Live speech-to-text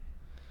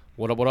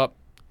What up?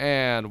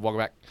 And welcome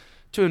back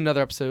to another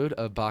episode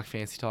of Bach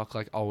Fancy Talk.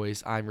 Like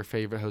always, I'm your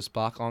favorite host,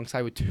 Bach,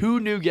 alongside with two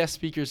new guest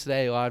speakers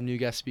today. A lot of new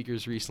guest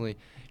speakers recently,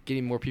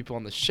 getting more people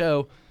on the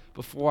show.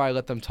 Before I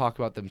let them talk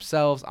about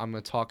themselves, I'm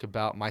going to talk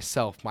about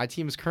myself. My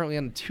team is currently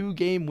on a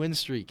 2-game win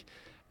streak,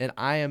 and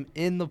I am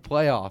in the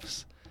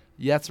playoffs.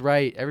 Yeah, that's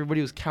right. Everybody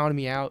was counting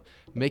me out,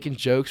 making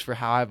jokes for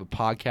how I have a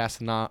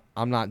podcast and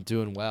I'm not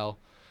doing well.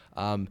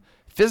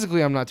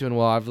 Physically, I'm not doing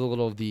well. I have a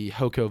little of the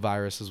Hoko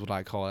virus is what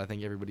I call it. I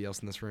think everybody else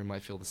in this room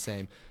might feel the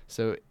same.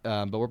 So,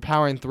 but we're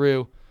powering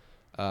through.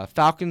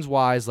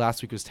 Falcons-wise,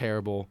 last week was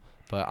terrible,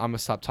 but I'm going to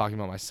stop talking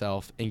about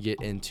myself and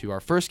get into our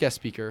first guest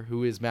speaker,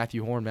 who is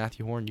Matthew Horne.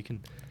 Matthew Horne, you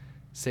can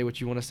say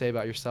what you want to say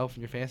about yourself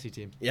and your fantasy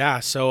team.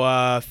 Yeah,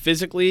 so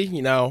physically,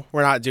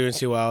 we're not doing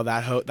too well.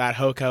 That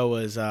Hoko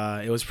was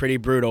it was pretty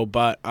brutal,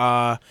 but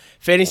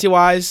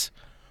fantasy-wise,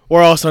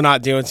 we're also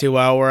not doing too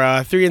well. We're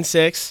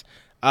 3-6.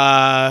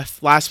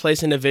 Last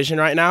place in division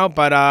right now,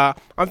 but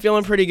I'm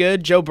feeling pretty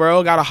good. Joe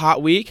Burrow got a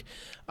hot week.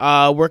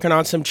 Working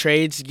on some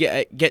trades,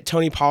 get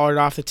Tony Pollard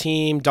off the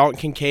team. Dalton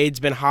Kincaid's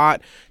been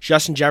hot.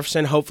 Justin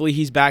Jefferson, hopefully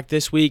he's back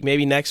this week,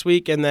 maybe next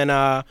week. And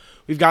then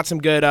we've got some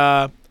good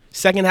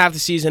second half of the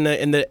season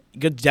in the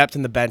good depth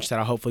in the bench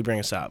that'll hopefully bring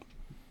us up.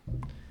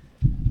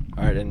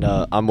 All right, and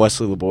I'm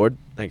Wesley Laborde.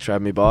 Thanks for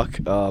having me, Bach.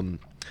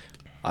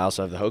 I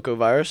also have the Hoko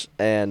virus,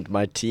 and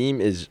my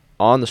team is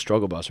on the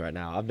struggle bus right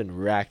now. I've been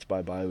racked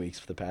by bye weeks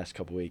for the past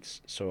couple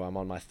weeks, so I'm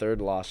on my third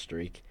loss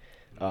streak,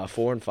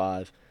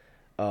 4-5.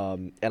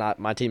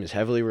 My team is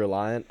heavily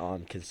reliant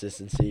on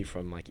consistency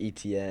from like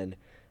ETN,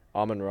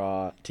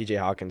 Amon-Ra, TJ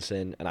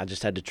Hawkinson, and I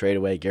just had to trade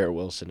away Garrett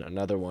Wilson,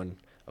 another one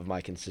of my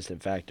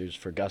consistent factors,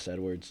 for Gus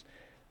Edwards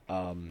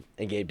and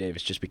Gabe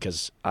Davis, just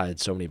because I had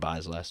so many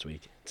buys last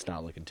week. It's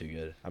not looking too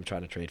good. I'm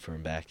trying to trade for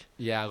him back.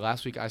 Yeah,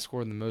 last week I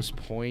scored the most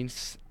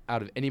points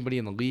out of anybody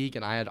in the league,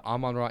 and I had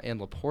Amon-Ra and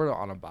Laborde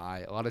on a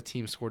bye. A lot of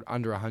teams scored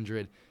under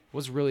 100. It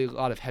was really a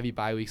lot of heavy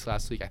bye weeks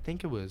last week. I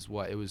think it was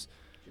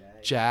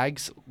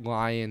Jags,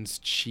 Lions,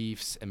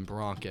 Chiefs, and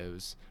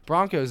Broncos.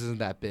 Broncos isn't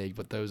that big,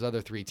 but those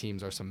other three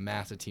teams are some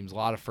massive teams. A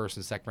lot of first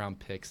and second round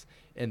picks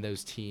in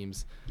those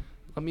teams.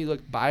 Let me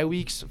look. Bye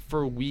weeks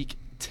for week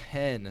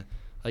 10.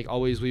 Like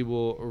always, we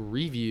will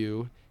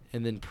review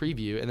and then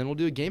preview, and then we'll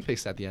do a game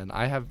picks at the end.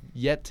 I have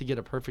yet to get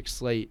a perfect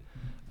slate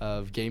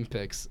of game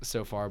picks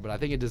so far, but I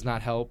think it does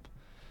not help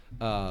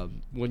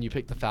when you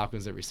pick the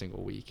Falcons every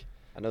single week.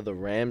 I know the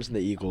Rams and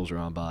the Eagles are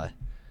on bye.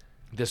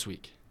 This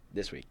week,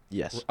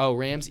 yes. Oh,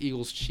 Rams,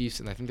 Eagles, Chiefs,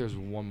 and I think there's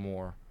one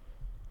more.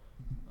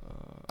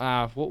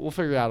 We'll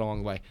figure it out along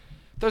the way.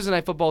 Thursday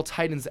Night Football,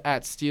 Titans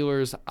at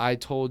Steelers. I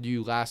told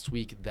you last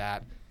week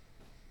that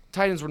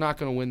Titans were not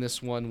going to win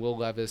this one. Will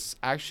Levis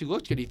actually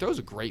looked good. He throws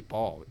a great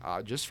ball,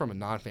 just from a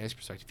non-fantasy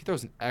perspective. He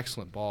throws an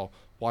excellent ball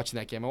watching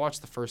that game. I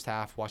watched the first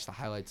half, watched the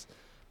highlights.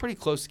 Pretty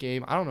close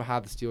game. I don't know how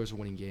the Steelers are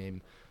winning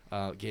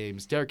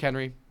games. Derrick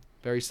Henry,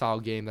 very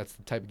solid game. That's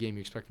the type of game you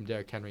expect from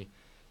Derrick Henry.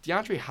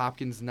 DeAndre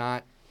Hopkins,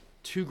 not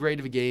too great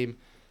of a game,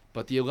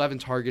 but the 11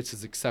 targets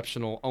is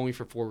exceptional, only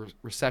for 4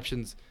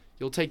 receptions.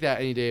 You'll take that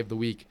any day of the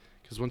week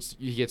because once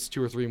he gets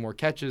 2 or 3 more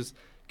catches,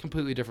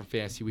 completely different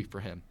fantasy week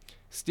for him.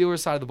 Steelers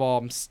side of the ball,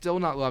 I'm still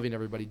not loving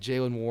everybody.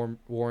 Jaylen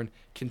Warren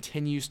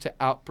continues to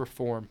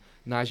outperform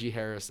Najee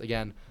Harris.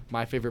 Again,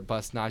 my favorite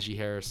bust, Najee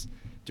Harris,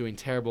 doing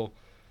terrible.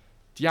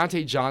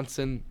 Deontay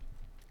Johnson,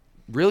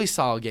 really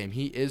solid game.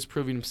 He is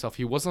proving himself.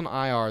 He was on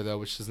IR, though,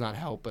 which does not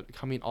help, but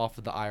coming off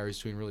of the IR, he's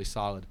doing really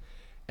solid.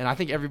 And I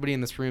think everybody in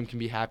this room can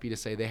be happy to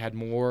say they had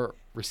more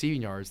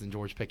receiving yards than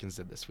George Pickens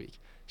did this week.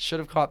 Should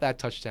have caught that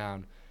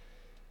touchdown,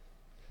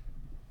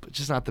 but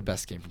just not the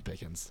best game from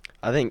Pickens.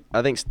 I think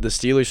the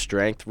Steelers'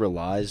 strength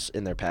relies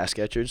in their pass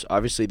catchers.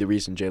 Obviously, the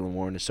reason Jaylen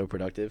Warren is so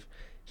productive,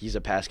 he's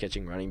a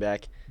pass-catching running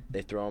back.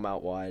 They throw him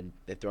out wide.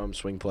 They throw him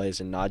swing plays,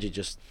 and Najee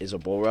just is a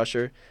bull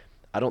rusher.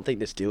 I don't think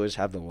the Steelers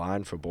have the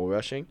line for bull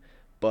rushing,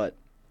 but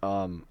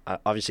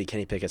obviously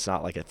Kenny Pickett's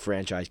not like a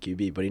franchise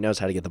QB, but he knows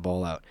how to get the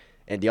ball out.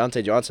 And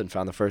Deontay Johnson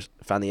found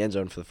the end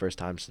zone for the first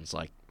time since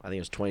I think it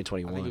was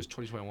 2021. I think it was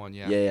 2021,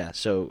 yeah. Yeah.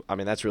 So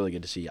that's really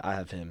good to see. I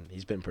have him.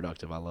 He's been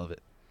productive. I love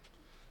it.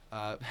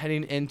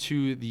 Heading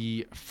into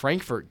the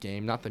Frankfurt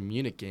game, not the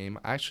Munich game.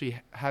 I actually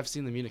have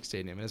seen the Munich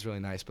stadium. It is really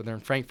nice, but they're in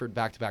Frankfurt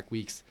back-to-back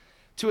weeks.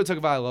 Tua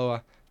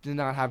Tagovailoa did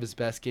not have his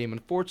best game.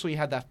 Unfortunately, he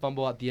had that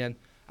fumble at the end.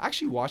 I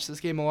actually watched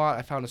this game a lot.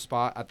 I found a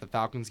spot at the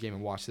Falcons game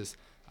and watched this.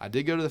 I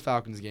did go to the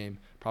Falcons game,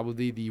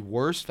 probably the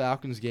worst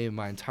Falcons game in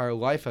my entire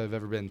life I've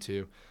ever been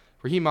to.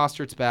 Raheem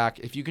Mostert's back.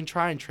 If you can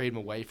try and trade him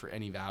away for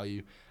any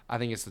value, I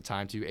think it's the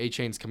time to.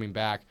 A-Chain's coming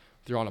back.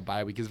 They're on a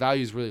bye week. His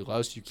value is really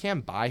low, so you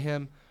can buy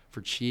him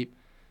for cheap.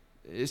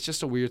 It's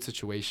just a weird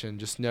situation.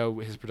 Just know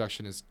his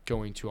production is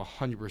going to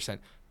 100%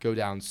 go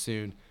down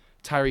soon.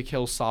 Tyreek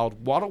Hill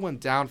solid. Waddle went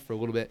down for a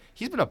little bit.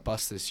 He's been a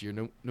bust this year.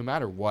 No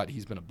matter what,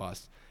 he's been a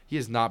bust. He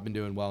has not been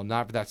doing well,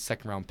 not for that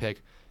second-round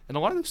pick. And a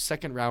lot of those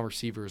second-round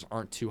receivers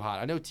aren't too hot.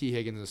 I know T.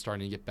 Higgins is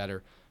starting to get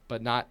better,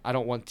 but I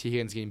don't want T.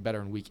 Higgins getting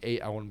better in Week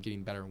 8. I want him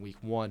getting better in Week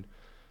 1.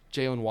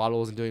 Jalen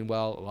Waddle isn't doing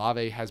well.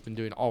 Olave has been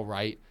doing all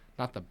right,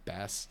 not the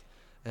best.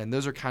 And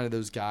those are kind of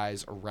those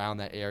guys around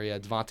that area.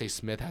 Devontae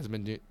Smith hasn't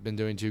been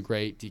doing too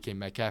great. DK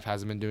Metcalf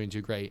hasn't been doing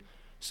too great.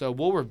 So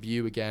we'll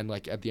review again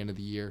like at the end of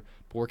the year.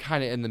 But we're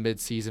kind of in the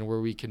midseason where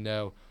we can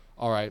know,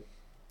 all right,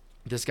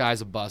 this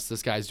guy's a bust.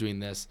 This guy's doing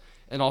this.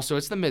 And also,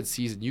 it's the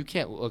midseason. You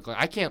can't look like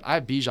I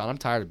have Bijan. I'm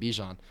tired of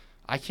Bijan.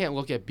 I can't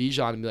look at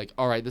Bijan and be like,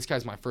 all right, this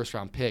guy's my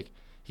first-round pick.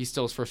 He's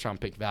still his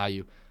first-round pick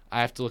value. I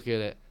have to look at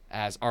it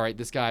as, all right,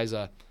 this guy's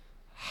a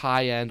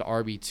high-end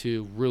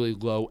RB2, really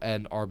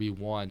low-end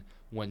RB1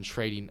 when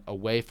trading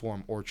away for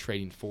him or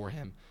trading for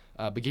him.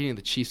 Beginning of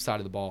the Chiefs side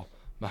of the ball,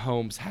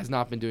 Mahomes has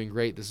not been doing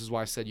great. This is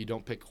why I said you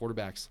don't pick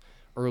quarterbacks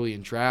early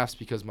in drafts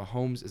because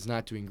Mahomes is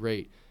not doing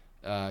great.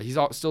 He's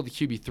still the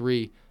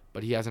QB3,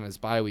 but he hasn't had his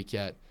bye week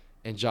yet.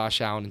 And Josh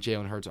Allen and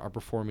Jalen Hurts are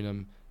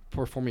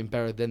performing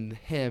better than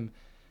him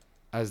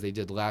as they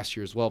did last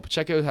year as well.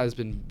 Pacheco has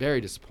been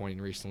very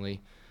disappointing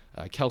recently.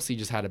 Kelsey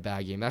just had a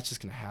bad game. That's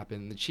just going to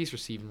happen. The Chiefs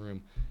receiving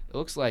room, it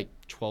looks like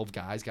 12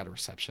 guys got a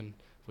reception,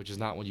 which is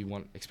not what you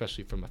want,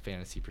 especially from a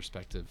fantasy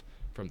perspective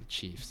from the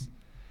Chiefs.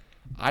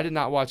 I did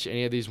not watch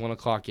any of these 1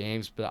 o'clock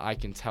games, but I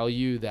can tell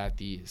you that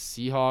the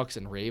Seahawks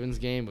and Ravens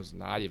game was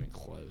not even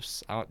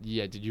close.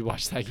 Did you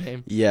watch that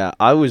game? Yeah,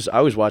 I was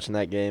watching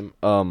that game.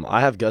 I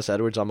have Gus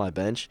Edwards on my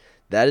bench.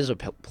 That is a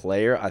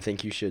player I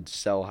think you should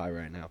sell high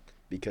right now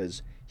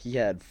because he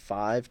had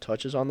 5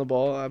 touches on the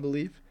ball, I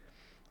believe.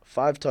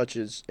 5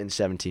 touches and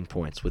 17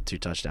 points with 2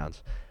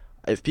 touchdowns.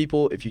 If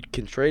you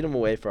can trade him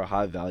away for a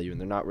high value and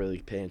they're not really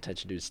paying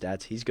attention to his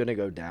stats, he's going to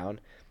go down,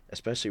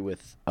 especially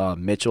with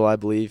Mitchell, I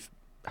believe,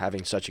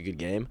 having such a good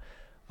game.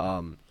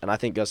 And I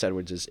think Gus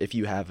Edwards is, if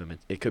you have him,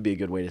 it could be a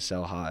good way to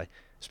sell high,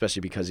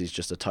 especially because he's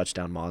just a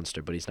touchdown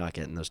monster, but he's not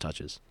getting those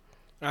touches.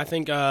 I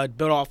think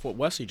build off what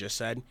Wesley just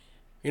said.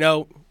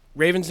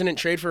 Ravens didn't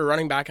trade for a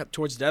running back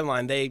towards the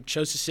deadline. They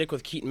chose to stick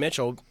with Keaton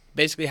Mitchell.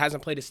 Basically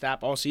hasn't played a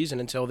snap all season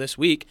until this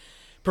week.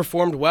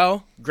 Performed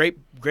well, great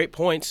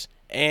points,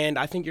 and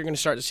I think you're going to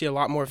start to see a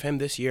lot more of him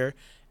this year.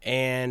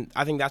 And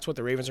I think that's what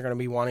the Ravens are going to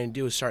be wanting to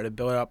do is start to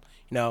build up,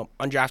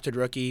 undrafted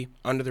rookie,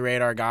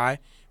 under-the-radar guy.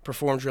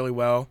 Performs really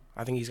well.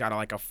 I think he's got a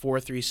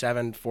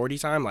 4.37 40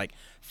 time,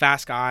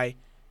 fast guy.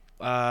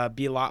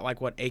 Be a lot like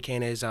what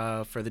Akane is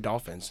for the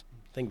Dolphins.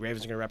 I think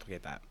Ravens are going to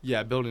replicate that.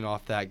 Yeah, building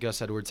off that, Gus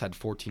Edwards had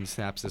 14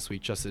 snaps this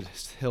week.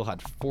 Justice Hill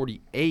had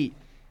 48.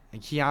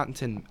 And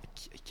Keaton,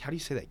 how do you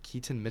say that?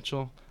 Keaton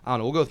Mitchell? I don't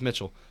know. We'll go with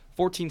Mitchell.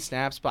 14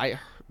 snaps, but I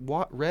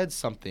read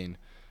something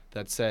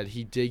that said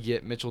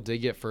Mitchell did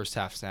get first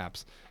half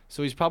snaps.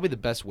 So he's probably the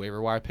best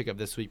waiver wire pickup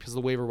this week because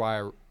the waiver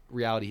wire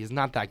reality is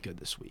not that good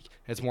this week.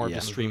 It's more of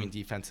just streaming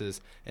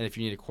defenses, and if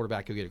you need a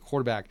quarterback, you'll get a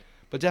quarterback.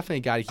 But definitely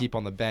a guy to keep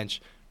on the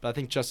bench. But I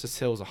think Justice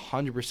Hill is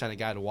 100% a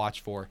guy to watch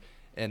for.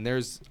 And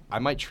I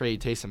might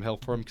trade Taysom Hill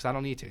for him because I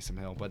don't need Taysom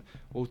Hill, but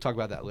we'll talk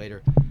about that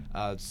later.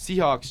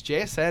 Seahawks,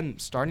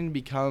 JSN starting to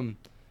become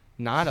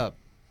not a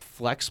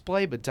flex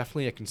play, but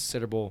definitely a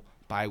considerable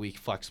bye-week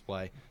flex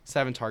play.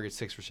 7 targets,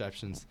 6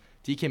 receptions.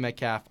 DK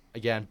Metcalf,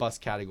 again,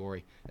 bust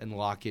category. And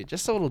Lockett,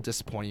 just a little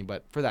disappointing,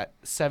 but for that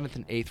 7th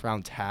and 8th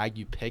round tag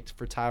you picked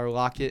for Tyler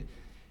Lockett,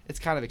 it's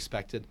kind of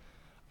expected.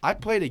 I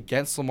played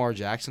against Lamar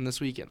Jackson this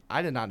week, and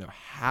I did not know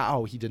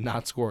how he did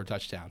not score a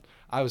touchdown.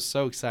 I was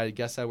so excited.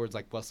 Gus Edwards,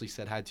 like Wesley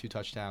said, had 2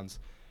 touchdowns.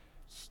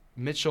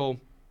 Mitchell,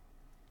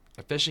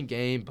 efficient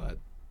game, but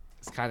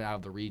it's kind of out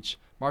of the reach.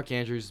 Mark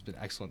Andrews has been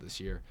excellent this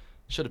year.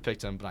 Should have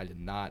picked him, but I did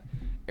not.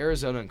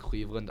 Arizona and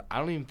Cleveland, I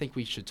don't even think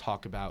we should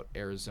talk about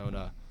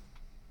Arizona.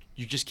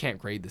 You just can't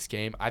grade this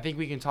game. I think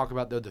we can talk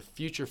about, the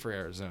future for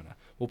Arizona.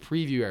 We'll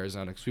preview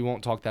Arizona because we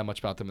won't talk that much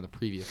about them in the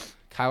preview.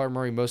 Kyler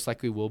Murray most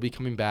likely will be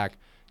coming back.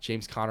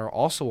 James Conner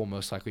also will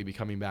most likely be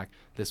coming back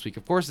this week.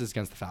 Of course, it's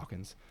against the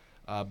Falcons.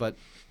 But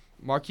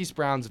Marquise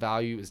Brown's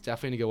value is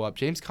definitely going to go up.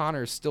 James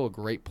Conner is still a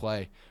great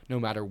play no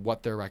matter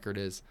what their record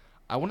is.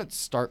 I wouldn't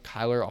start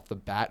Kyler off the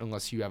bat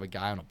unless you have a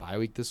guy on a bye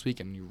week this week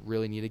and you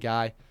really need a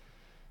guy.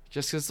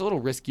 Just because it's a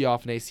little risky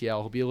off an ACL.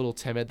 He'll be a little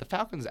timid. The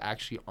Falcons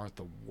actually aren't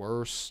the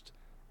worst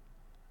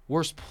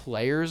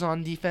players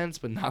on defense,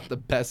 but not the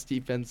best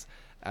defense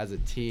as a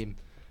team.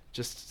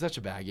 Just such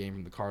a bad game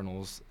from the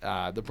Cardinals.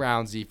 The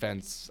Browns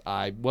defense,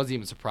 I wasn't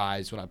even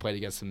surprised when I played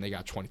against them. They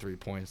got 23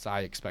 points.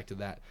 I expected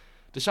that.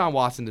 Deshaun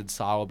Watson did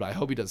solid, but I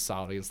hope he does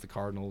solid against the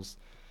Cardinals.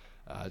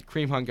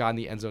 Kareem Hunt got in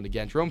the end zone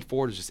again. Jerome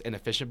Ford is just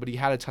inefficient, but he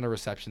had a ton of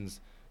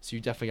receptions, so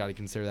you definitely got to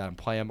consider that and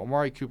play him.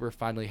 Amari Cooper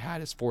finally had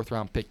his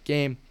 4th-round pick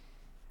game.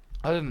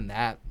 Other than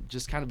that,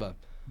 just kind of a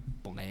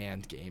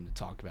bland game to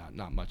talk about.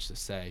 Not much to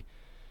say.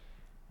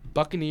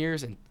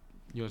 Buccaneers, and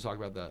you want to talk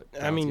about the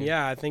Browns game?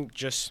 I think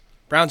just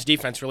Browns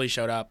defense really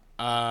showed up.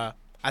 I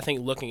think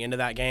looking into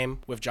that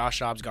game with Josh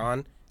Dobbs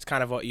gone, it's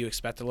kind of what you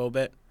expect a little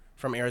bit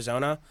from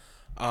Arizona.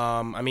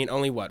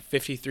 Only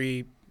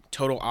 53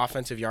 total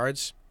offensive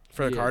yards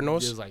for the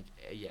Cardinals. It was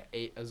 8.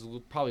 It was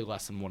probably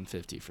less than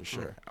 150 for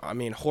sure.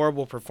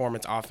 Horrible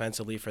performance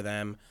offensively for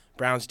them.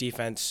 Browns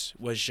defense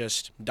was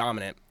just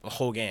dominant the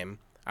whole game.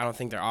 I don't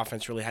think their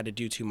offense really had to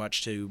do too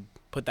much to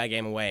put that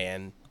game away,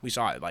 and we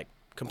saw it,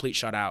 complete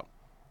shutout.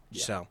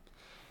 Yeah. So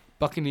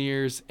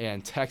Buccaneers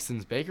and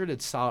Texans. Baker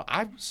did solid.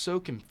 I'm so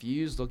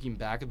confused looking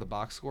back at the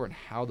box score and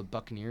how the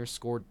Buccaneers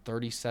scored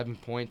 37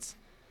 points.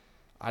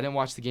 I didn't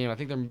watch the game. I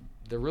think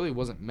there really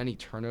wasn't many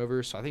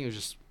turnovers, so I think it was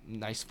just a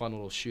nice, fun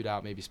little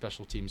shootout. Maybe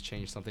special teams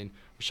changed something.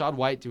 Rashad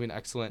White doing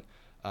excellent.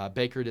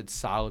 Baker did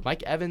solid.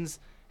 Mike Evans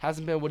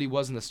hasn't been what he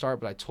was in the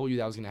start, but I told you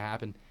that was going to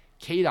happen.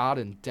 Cade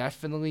Otton,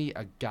 definitely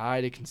a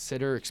guy to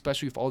consider,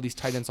 especially with all these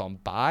tight ends on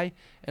bye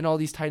and all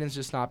these tight ends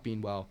just not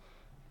being well.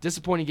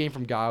 Disappointing game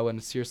from Godwin,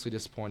 seriously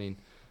disappointing,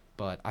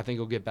 but I think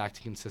he'll get back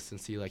to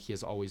consistency like he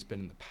has always been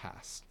in the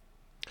past.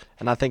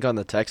 And I think on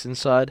the Texans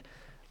side,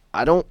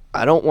 I don't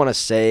want to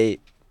say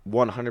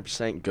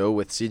 100% go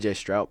with C.J.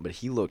 Stroud, but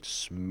he looked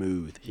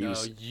smooth. You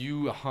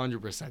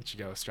 100% should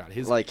go with Stroud.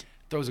 His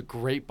throws a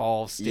great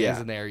ball, stands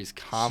in there, he's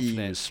confident.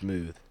 He was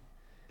smooth.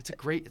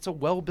 It's a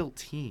well-built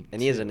team.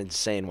 And he has an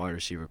insane wide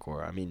receiver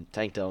core. I mean,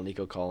 Tank Dell,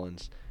 Nico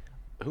Collins.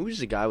 Who's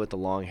the guy with the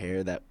long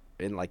hair that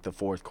in the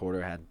fourth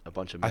quarter had a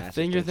bunch of massive I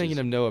think you're catches? thinking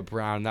of Noah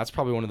Brown. That's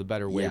probably one of the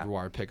better waiver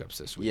wire pickups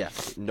this week. Yeah,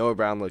 Noah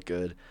Brown looked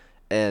good.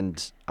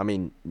 And, I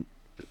mean,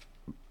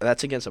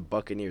 that's against a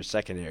Buccaneers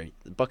secondary.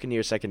 The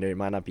Buccaneers secondary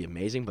might not be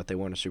amazing, but they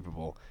won a Super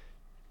Bowl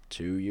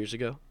 2 years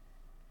ago.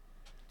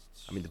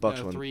 I mean, the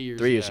Bucs won 3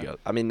 years ago.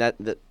 I mean, that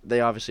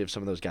they obviously have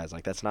some of those guys.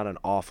 That's not an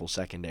awful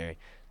secondary.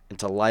 And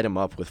to light him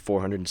up with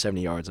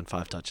 470 yards and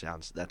 5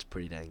 touchdowns, that's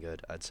pretty dang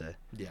good, I'd say.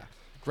 Yeah.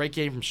 Great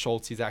game from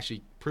Schultz. He's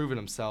actually proven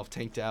himself.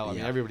 Tanked out. I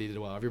mean, everybody did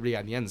well. Everybody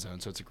got in the end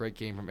zone, so it's a great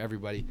game from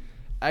everybody.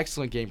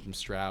 Excellent game from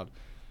Stroud.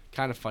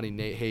 Kind of funny,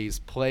 Nate Hayes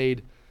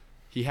played.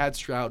 He had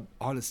Stroud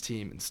on his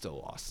team and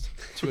still lost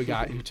to a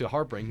guy to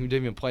Heartbreak who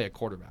didn't even play at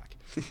quarterback.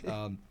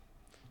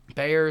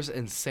 Bears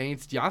and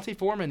Saints. Deontay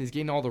Foreman is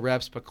getting all the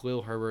reps, but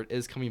Khalil Herbert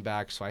is coming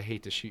back, so I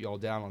hate to shoot y'all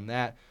down on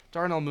that.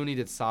 Darnell Mooney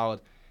did solid.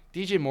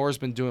 DJ Moore's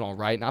been doing all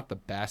right, not the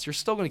best. You're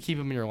still going to keep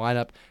him in your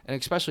lineup, and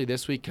especially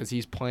this week because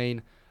he's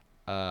playing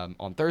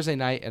on Thursday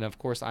night, and of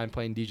course I'm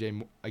playing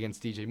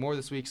against DJ Moore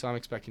this week, so I'm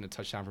expecting a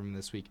touchdown from him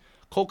this week.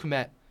 Cole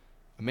Kmet,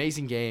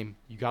 amazing game.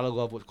 You got to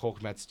love what Cole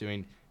Kmet's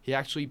doing. He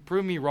actually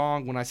proved me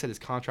wrong when I said his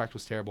contract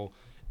was terrible,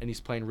 and he's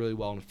playing really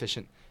well and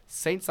efficient.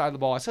 Saints side of the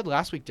ball, I said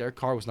last week Derek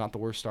Carr was not the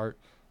worst start.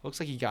 Looks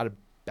like he got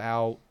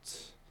about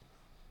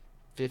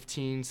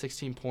 15,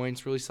 16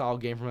 points. Really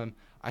solid game from him.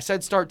 I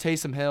said start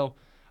Taysom Hill.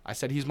 I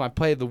said he's my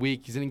play of the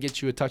week. He's going to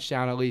get you a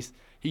touchdown at least.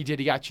 He did.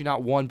 He got you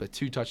not 1 but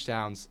 2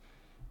 touchdowns.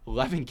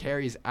 11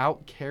 carries,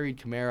 out-carried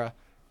Kamara.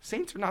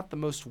 Saints are not the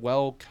most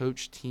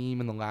well-coached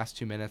team in the last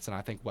 2 minutes, and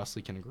I think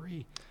Wesley can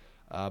agree.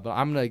 But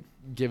I'm going to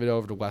give it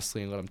over to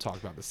Wesley and let him talk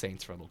about the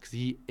Saints for a little because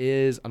he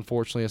is,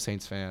 unfortunately, a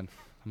Saints fan.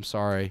 I'm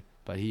sorry,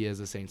 but he is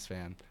a Saints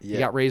fan. Yeah. He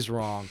got raised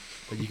wrong,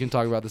 but you can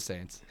talk about the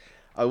Saints.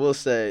 I will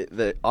say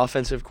the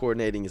offensive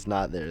coordinating is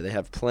not there. They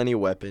have plenty of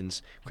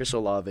weapons. Chris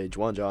Olave,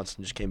 Juwan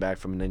Johnson just came back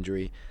from an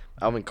injury.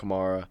 Alvin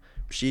Kamara,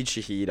 Rashid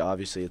Shaheed,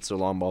 obviously it's a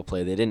long ball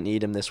play. They didn't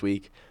need him this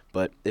week,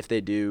 but if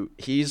they do,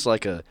 he's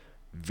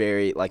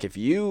if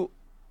you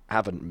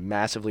have a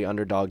massively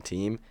underdog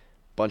team,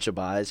 bunch of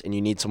buys, and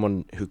you need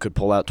someone who could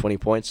pull out 20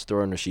 points,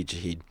 throw in Rashid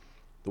Shaheed.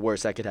 The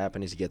worst that could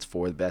happen is he gets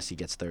 4. The best, he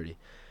gets 30.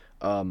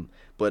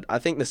 But I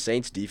think the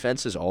Saints'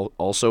 defense is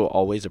also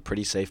always a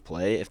pretty safe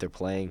play if they're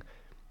playing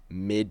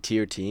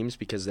mid-tier teams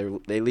because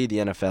they lead the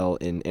NFL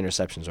in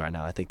interceptions right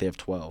now. I think they have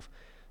 12.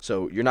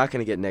 So you're not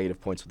going to get negative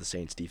points with the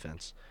Saints'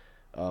 defense.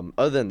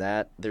 Other than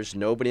that, there's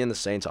nobody in the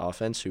Saints'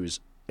 offense who's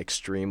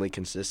extremely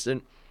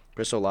consistent.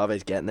 Chris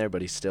Olave's getting there,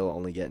 but he's still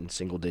only getting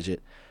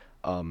single-digit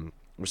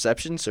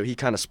receptions, so he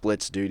kind of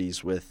splits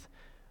duties with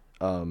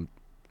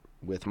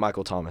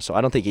Michael Thomas. So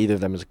I don't think either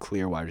of them is a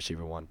clear wide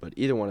receiver 1, but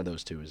either one of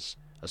those two is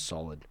a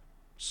solid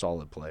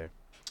player.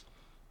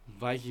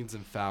 Vikings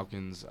and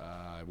Falcons.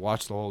 I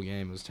watched the whole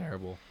game. It was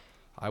terrible.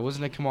 I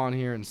wasn't going to come on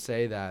here and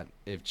say that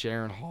if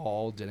Jaron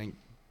Hall did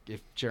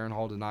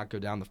not go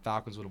down, the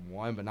Falcons would have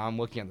won. But now I'm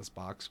looking at this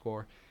box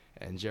score,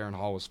 and Jaron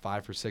Hall was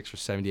 5 for 6 for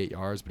 78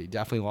 yards, but he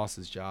definitely lost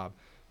his job.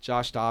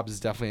 Josh Dobbs is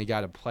definitely a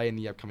guy to play in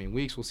the upcoming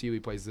weeks. We'll see who he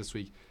plays this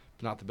week,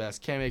 but not the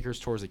best. Cam Akers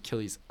tore his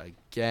Achilles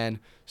again,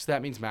 so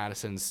that means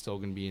Madison's still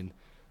going to be in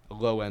a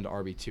low-end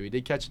RB2. He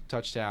did catch a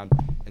touchdown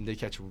and did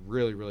catch a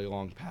really, really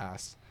long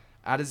pass.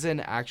 Addison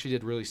actually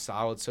did really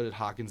solid. So did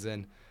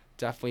Hawkinson.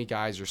 Definitely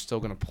guys are still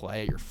going to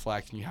play at your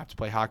flex, and you have to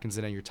play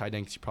Hawkinson at your tight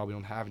end because you probably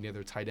don't have any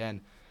other tight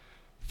end.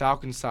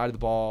 Falcons side of the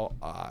ball,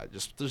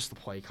 just the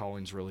play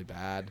calling's really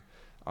bad.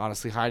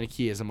 Honestly,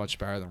 Heineke isn't much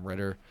better than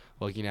Ritter.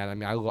 Looking at it, I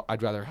mean,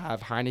 I'd rather have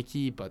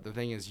Heineke, but the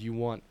thing is you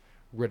want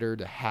Ritter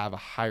to have a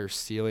higher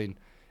ceiling.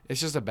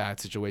 It's just a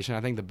bad situation.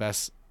 I think the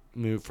best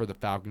move for the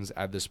Falcons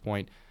at this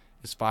point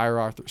is fire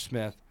Arthur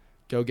Smith,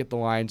 go get the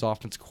Lions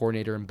offense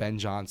coordinator and Ben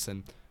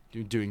Johnson,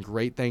 doing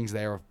great things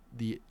there.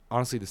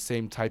 Honestly, the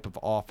same type of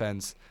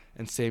offense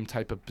and same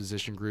type of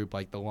position group.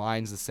 Like the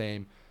line's the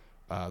same.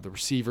 The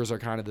receivers are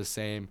kind of the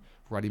same.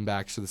 Running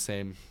backs are the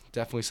same.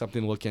 Definitely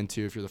something to look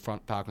into if you're the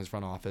Falcons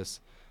front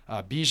office.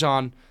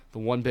 Bijan, the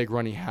one big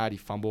run he had, he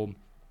fumbled.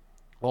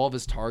 All of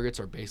his targets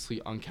are basically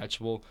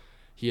uncatchable.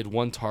 He had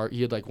one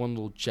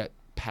little jet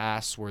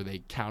pass where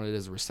they counted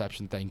as a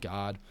reception, thank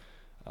God.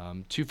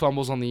 2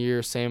 fumbles on the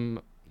year, same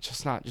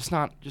just not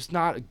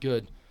a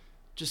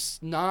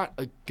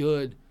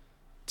good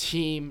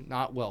team.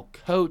 Not well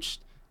coached.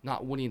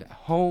 Not winning at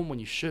home when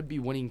you should be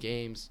winning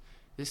games.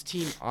 This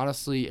team,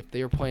 honestly, if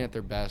they were playing at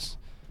their best,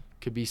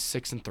 could be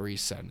 6-3,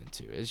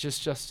 7-2. It's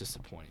just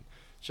disappointing.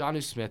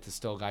 Jonnu Smith is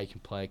still a guy you can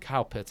play.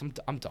 Kyle Pitts,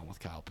 I'm done with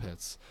Kyle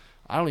Pitts.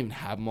 I don't even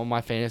have him on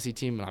my fantasy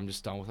team, and I'm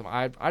just done with him.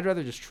 I'd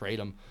rather just trade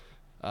him.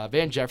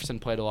 Van Jefferson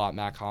played a lot.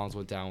 Matt Collins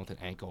went down with an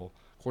ankle.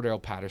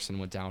 Cordero Patterson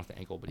went down with an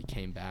ankle, but he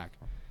came back.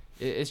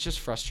 It's just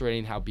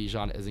frustrating how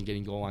Bijan isn't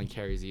getting goal line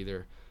carries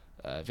either.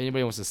 If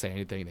anybody wants to say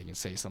anything, they can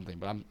say something.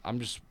 But I'm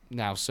just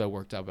now so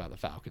worked up about the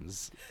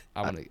Falcons.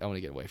 I want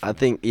to get away from. I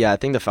think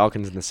the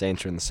Falcons and the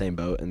Saints are in the same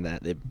boat in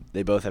that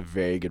they both have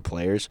very good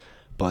players,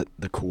 but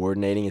the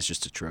coordinating is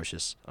just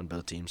atrocious on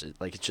both teams.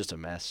 It's just a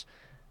mess.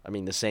 I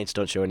mean, the Saints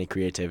don't show any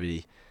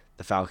creativity.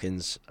 The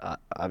Falcons,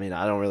 I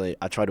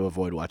try to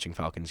avoid watching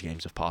Falcons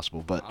games if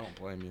possible, but I don't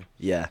blame you.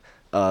 Yeah,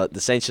 the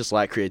Saints just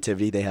lack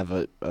creativity. They have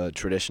a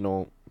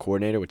traditional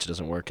coordinator, which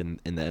doesn't work in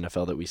the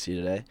NFL that we see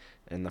today,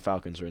 and the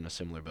Falcons are in a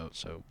similar boat.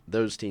 So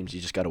those teams,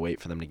 you just got to wait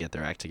for them to get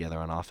their act together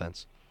on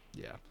offense.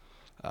 Yeah.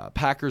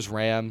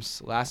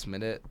 Packers-Rams, last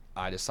minute,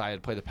 I decided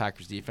to play the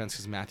Packers defense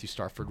because Matthew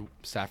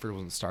Stafford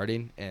wasn't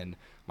starting, and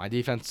my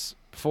defense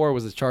before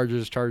was the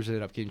Chargers. Chargers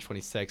ended up getting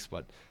 26,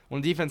 but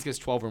when the defense gets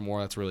 12 or more,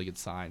 that's a really good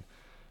sign.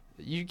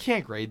 You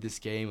can't grade this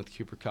game with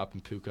Cooper Kupp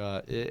and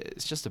Puka.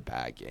 It's just a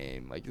bad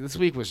game. Like, this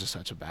week was just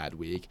such a bad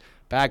week.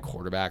 Bad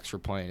quarterbacks were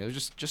playing. It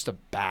was just a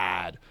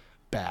bad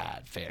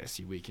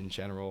fantasy week in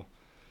general.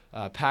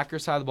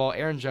 Packers side of the ball,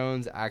 Aaron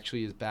Jones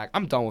actually is back.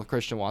 I'm done with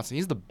Christian Watson.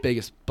 He's the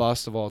biggest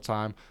bust of all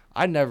time.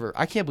 I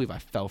can't believe I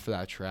fell for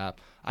that trap.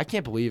 I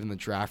can't believe in the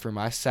draft room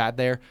I sat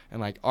there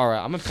and all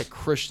right, I'm going to pick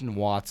Christian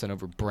Watson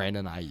over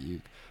Brandon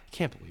Ayuk. I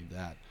can't believe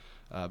that.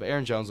 But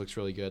Aaron Jones looks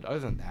really good. Other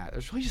than that,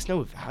 there's really just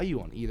no value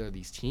on either of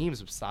these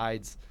teams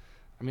besides,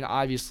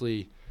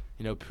 obviously,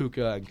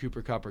 Puka and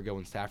Cooper Kupp are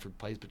going Stafford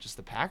plays, but just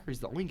the Packers,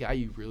 the only guy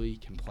you really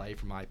can play,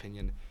 from my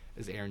opinion,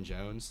 is Aaron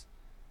Jones.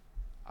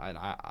 I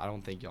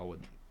don't think y'all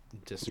would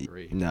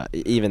disagree. No,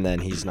 even then,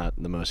 he's not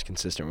the most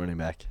consistent running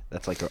back.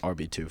 That's like an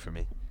RB2 for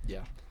me.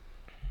 Yeah.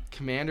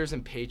 Commanders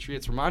and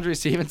Patriots. Ramondre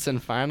Stevenson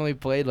finally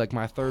played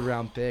my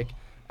third-round pick.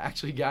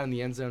 Actually got in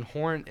the end zone.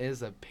 Horne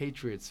is a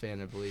Patriots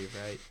fan, I believe,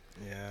 right?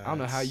 Yeah. I don't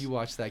know how you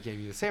watched that game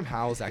either. Sam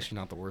Howell is actually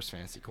not the worst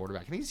fantasy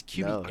quarterback. I think he's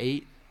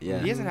QB8. Yeah.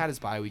 He hasn't had his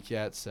bye week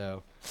yet,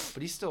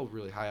 but he's still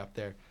really high up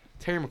there.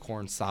 Terry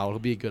McLaurin's solid. He'll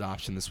be a good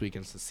option this week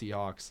against the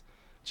Seahawks.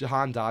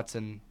 Jahan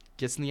Dotson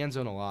gets in the end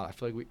zone a lot. I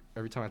feel like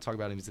every time I talk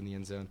about him, he's in the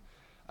end zone.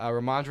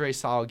 Ramondre,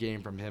 solid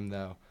game from him,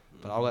 though.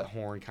 But I'll let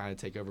Horne kind of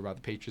take over about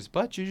the Patriots.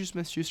 But Juju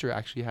Smith-Schuster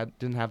actually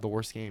didn't have the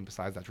worst game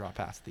besides that drop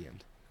pass at the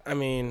end. I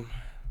mean,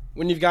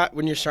 when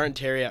you're starting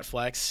Terry at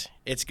flex,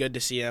 it's good to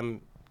see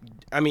him.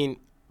 I mean,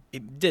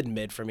 it did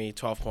mid for me,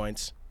 12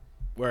 points.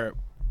 We're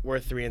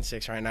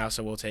 3-6 right now,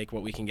 so we'll take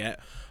what we can get.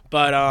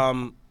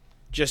 But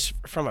just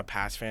from a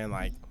Pats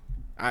fan,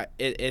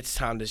 it's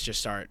time to just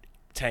start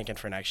tanking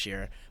for next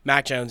year.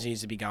 Mac Jones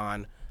needs to be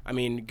gone. I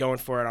mean, going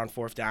for it on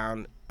fourth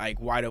down,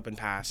 wide open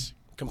pass,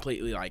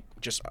 completely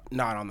just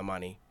not on the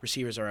money.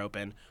 Receivers are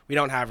open. We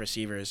don't have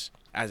receivers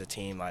as a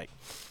team.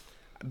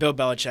 Bill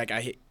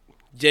Belichick,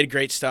 did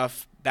great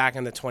stuff back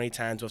in the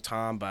 2010s with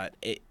Tom, but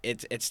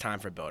it's time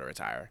for Bill to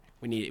retire.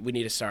 We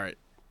need to start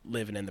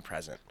living in the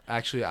present.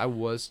 Actually, I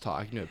was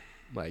talking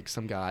to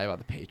some guy about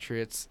the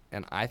Patriots,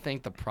 and I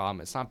think the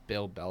problem, it's not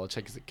Bill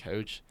Belichick as a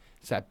coach.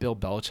 It's that Bill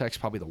Belichick's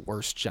probably the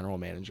worst general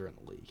manager in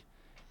the league.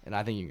 And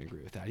I think you can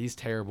agree with that. He's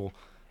terrible.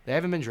 They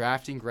haven't been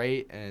drafting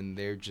great, and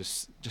they're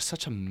just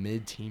such a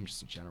mid team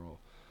just in general.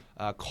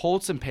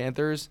 Colts and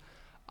Panthers,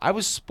 I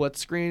was split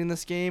screening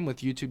this game with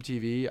YouTube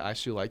TV. I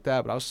actually like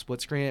that, but I was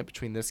split screening it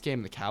between this game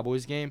and the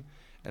Cowboys game.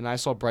 And I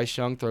saw Bryce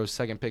Young throw his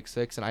second pick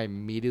six, and I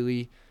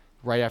immediately,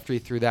 right after he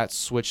threw that,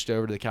 switched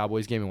over to the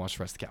Cowboys game and watched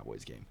the rest of the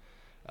Cowboys game.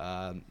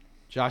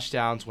 Josh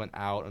Downs went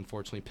out,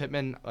 unfortunately.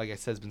 Pittman, like I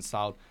said, has been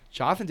solid.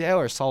 Jonathan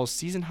Taylor saw a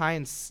season high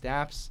in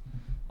snaps.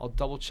 I'll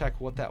double-check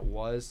what that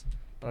was,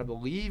 but I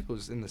believe it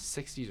was in the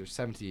 60s or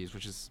 70s,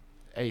 which is,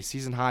 hey,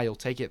 season high, you'll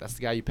take it. That's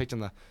the guy you picked in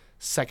the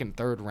second,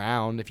 third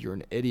round if you're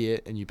an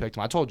idiot and you picked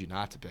him. I told you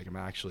not to pick him,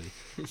 actually.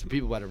 So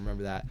people better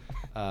remember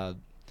that.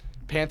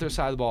 Panthers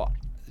side of the ball,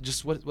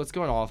 just what's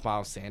going on with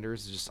Miles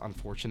Sanders is just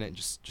unfortunate and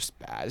just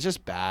bad. It's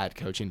just bad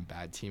coaching,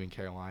 bad team in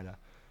Carolina.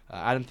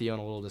 Adam Thielen,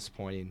 a little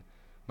disappointing.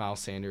 Miles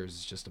Sanders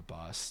is just a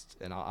bust.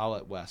 And I'll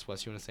let Wes.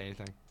 Wes, you want to say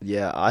anything?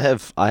 Yeah, I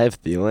have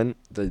Thielen.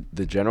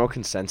 The general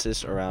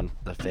consensus around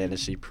the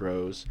fantasy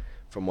pros,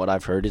 from what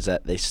I've heard, is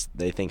that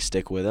they think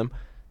stick with him.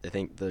 They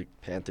think the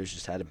Panthers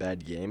just had a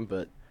bad game,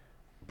 but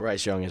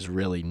Bryce Young is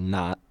really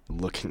not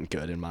looking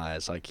good in my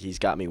eyes. He's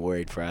got me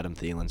worried for Adam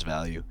Thielen's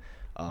value.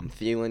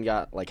 Thielen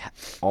got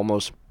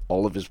almost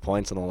all of his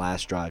points on the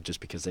last drive just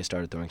because they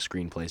started throwing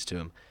screenplays to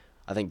him.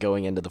 I think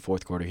going into the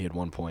fourth quarter he had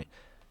 1 point.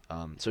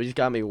 So he's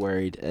got me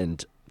worried,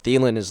 and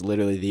Thielen is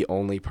literally the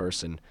only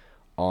person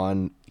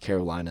on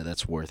Carolina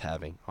that's worth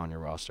having on your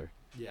roster.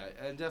 Yeah,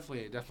 and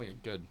definitely a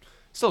good,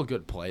 still a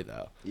good play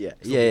though. Yeah,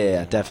 Still good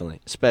play.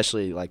 definitely.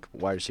 Especially like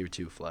wide receiver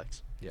 2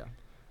 flex. Yeah.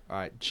 All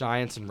right,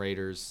 Giants and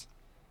Raiders.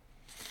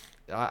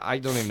 I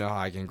don't even know how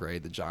I can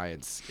grade the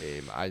Giants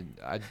game.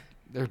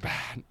 They're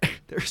bad.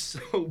 They're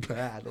so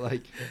bad.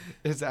 Like,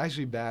 it's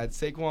actually bad.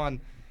 Saquon,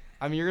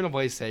 I mean, you're going to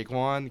play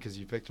Saquon because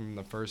you picked him in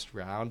the first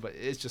round, but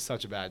it's just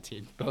such a bad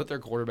team. Both their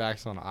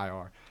quarterbacks on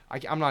IR.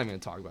 I'm not even going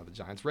to talk about the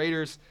Giants.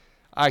 Raiders,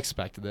 I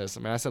expected this.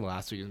 I mean, I said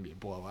last week it was going to be a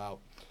blowout.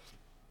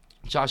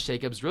 Josh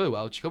Jacobs, really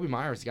well. Jacoby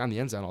Myers got in the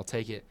end zone. I'll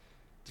take it.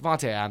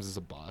 Devontae Adams is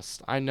a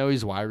bust. I know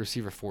he's wide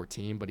receiver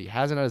 14, but he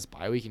hasn't had his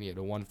bye week, and he had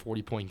a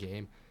 140-point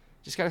game.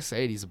 Just got to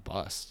say it, he's a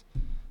bust.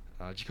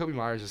 Jacoby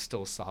Myers is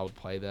still a solid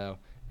play, though.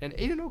 And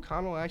Aiden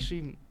O'Connell,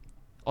 actually,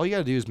 all you got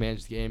to do is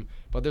manage the game.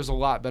 But there's a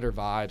lot better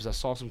vibes. I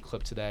saw some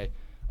clip today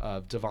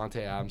of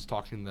Devontae Adams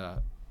talking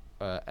to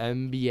the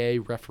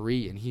NBA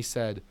referee, and he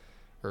said,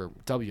 or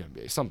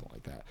WNBA, something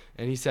like that.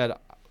 And he said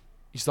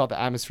he thought the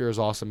atmosphere was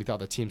awesome. He thought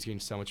the team's getting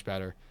so much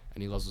better,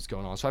 and he loves what's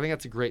going on. So I think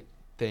that's a great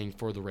thing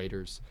for the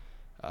Raiders.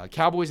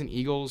 Cowboys and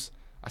Eagles,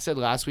 I said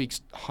last week,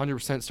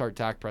 100% start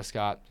Dak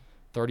Prescott.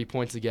 30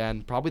 points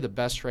again. Probably the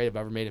best trade I've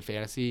ever made in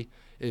fantasy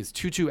is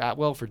Tutu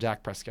Atwell for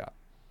Dak Prescott.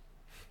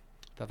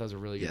 Thought that was a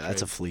really good trade. Yeah,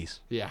 that's a fleece.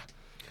 Yeah.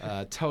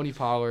 Tony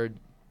Pollard,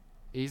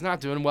 he's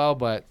not doing well,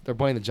 but they're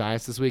playing the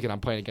Giants this week, and I'm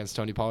playing against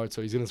Tony Pollard,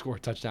 so he's going to score a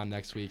touchdown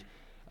next week.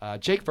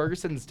 Jake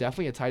Ferguson's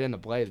definitely a tight end to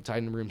play. The tight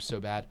end room's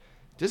so bad.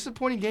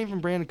 Disappointing game from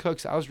Brandon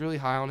Cooks. I was really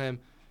high on him.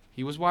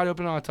 He was wide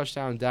open on a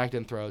touchdown, and Dak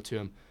didn't throw it to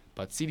him.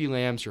 But CeeDee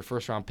Lamb's your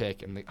first-round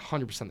pick and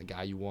 100% the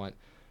guy you want.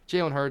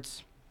 Jalen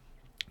Hurts,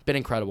 been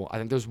incredible. I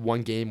think there's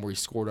one game where he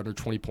scored under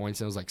 20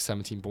 points, and it was like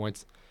 17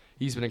 points.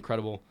 He's been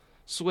incredible.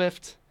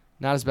 Swift,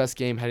 not his best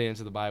game heading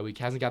into the bye week.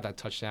 Hasn't got that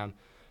touchdown.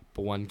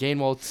 But when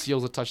Gainwell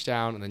steals a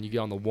touchdown and then you get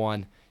on the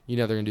one, you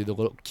know they're going to do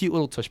the cute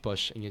little tush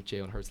push and get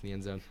Jalen Hurts in the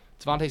end zone.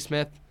 Devontae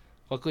Smith,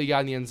 luckily he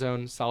got in the end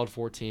zone, solid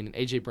 14. And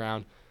A.J.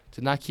 Brown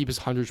did not keep his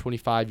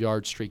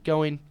 125-yard streak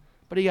going,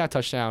 but he got a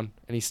touchdown,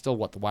 and he's still,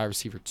 the wide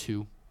receiver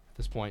 2 at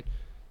this point.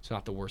 So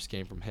not the worst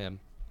game from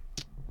him.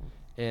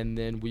 And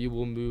then we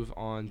will move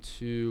on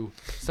to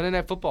Sunday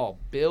Night Football,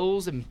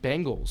 Bills and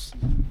Bengals.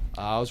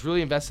 I was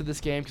really invested in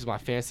this game because my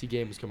fantasy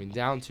game was coming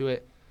down to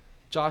it.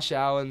 Josh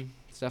Allen,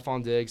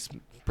 Stephon Diggs,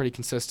 pretty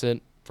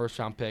consistent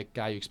first-round pick,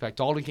 guy you expect.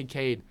 Dalton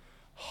Kincaid,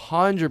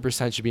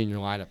 100% should be in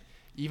your lineup.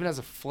 Even as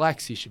a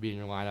flex, he should be in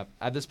your lineup.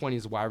 At this point,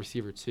 he's a wide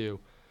receiver, too.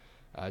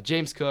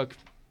 James Cook,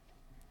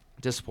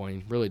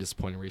 disappointing, really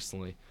disappointing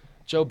recently.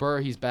 Joe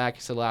Burrow, he's back. I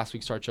said last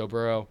week, start Joe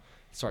Burrow.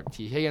 Start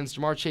T. Higgins.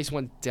 Jamar Chase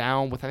went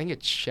down with, I think, a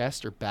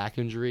chest or back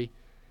injury.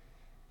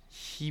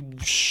 He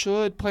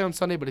should play on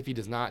Sunday, but if he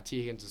does not, T.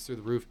 Higgins is through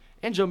the roof.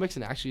 And Joe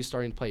Mixon actually is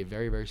starting to play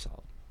very, very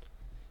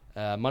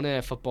solid. Monday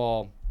Night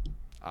Football,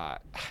 I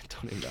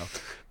don't even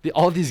know.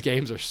 All these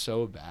games are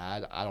so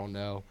bad. I don't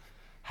know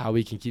how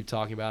we can keep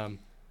talking about them.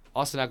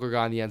 Austin Eckler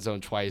got in the end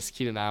zone twice.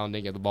 Keenan Allen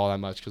didn't get the ball that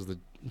much because the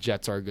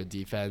Jets are a good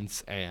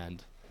defense,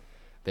 and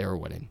they were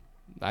winning.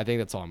 I think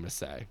that's all I'm going to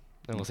say.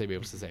 Unless anybody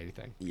else to say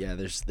anything. Yeah,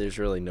 there's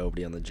really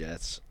nobody on the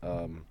Jets.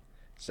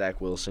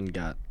 Zach Wilson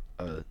got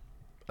a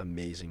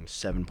amazing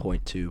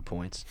 7.2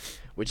 points,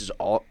 which is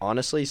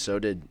honestly so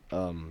did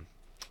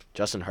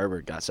Justin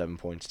Herbert got 7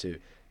 points too.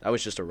 That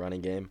was just a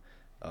running game.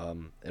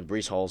 And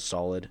Breece Hall's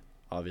solid,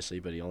 obviously,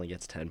 but he only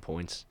gets 10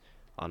 points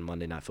on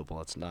Monday Night Football.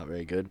 That's not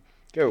very good.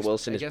 Garrett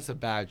Wilson against a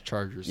bad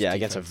Chargers. Yeah,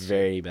 against a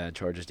very bad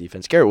Chargers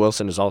defense. Garrett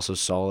Wilson is also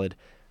solid.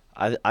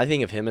 I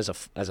think of him as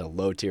a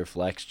low tier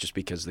flex just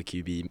because the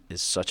QB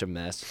is such a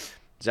mess.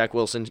 Zach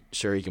Wilson,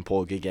 sure he can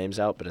pull good games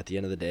out, but at the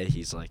end of the day,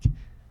 he's like,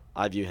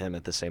 I view him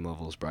at the same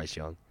level as Bryce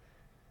Young.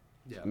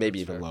 Yeah, maybe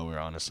even lower,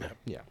 honestly.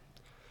 Yeah.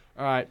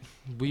 All right,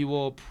 we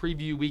will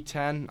preview Week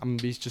 10. I'm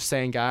gonna be just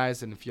saying,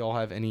 guys, and if y'all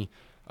have any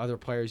other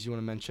players you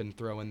want to mention,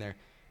 throw in there.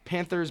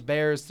 Panthers,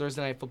 Bears,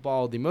 Thursday Night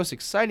Football, the most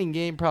exciting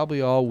game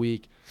probably all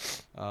week.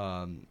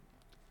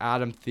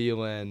 Adam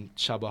Thielen,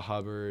 Chuba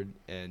Hubbard,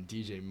 and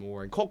DJ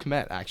Moore, and Cole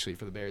Kmet, actually,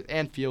 for the Bears,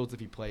 and Fields if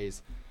he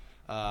plays.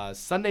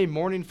 Sunday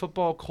morning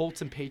football, Colts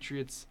and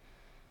Patriots.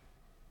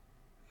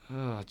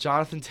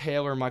 Jonathan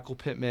Taylor, Michael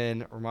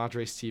Pittman,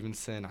 Ramondre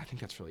Stevenson. I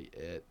think that's really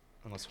it.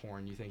 Unless,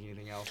 Horne, you think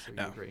anything else, or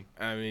you agree?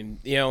 I mean,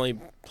 the only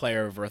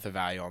player of worth of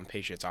value on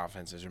Patriots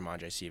offense is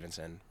Ramondre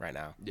Stevenson right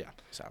now. Yeah.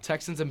 So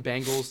Texans and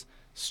Bengals,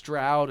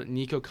 Stroud,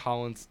 Nico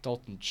Collins,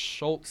 Dalton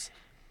Schultz.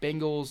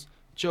 Bengals,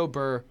 Joe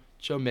Burr,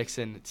 Joe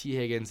Mixon, T.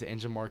 Higgins, and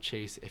Jamar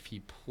Chase if he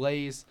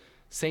plays.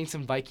 Saints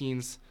and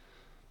Vikings.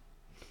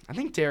 I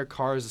think Derek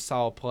Carr is a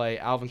solid play.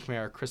 Alvin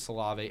Kamara, Chris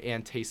Olave,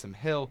 and Taysom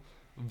Hill.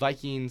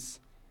 Vikings.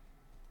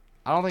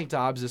 I don't think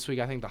Dobbs this week.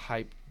 I think the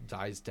hype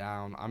dies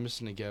down. I'm just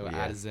going to go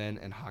Addison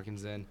and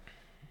Hawkins in.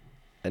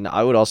 And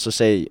I would also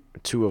say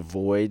to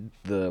avoid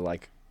the,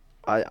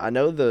 I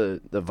know the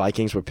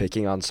Vikings were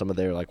picking on some of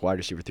their, wide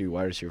receiver 3,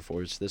 wide receiver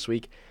 4s this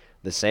week.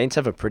 The Saints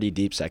have a pretty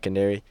deep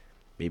secondary.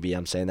 Maybe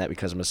I'm saying that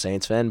because I'm a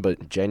Saints fan,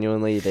 but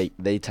genuinely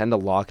they tend to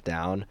lock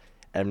down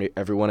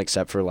everyone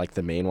except for,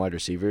 the main wide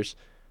receivers.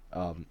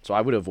 So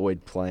I would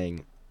avoid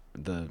playing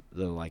the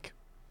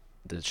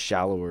the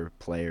shallower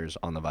players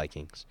on the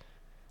Vikings.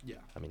 Yeah.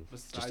 I mean,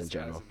 Besides just in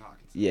general. Addison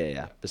Hawkinson.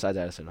 Yeah. Besides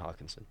Addison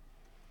Hawkinson.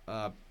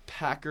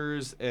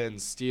 Packers and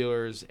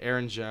Steelers,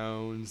 Aaron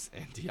Jones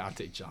and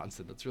Deontay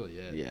Johnson. That's really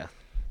it. Yeah.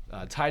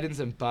 Titans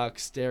and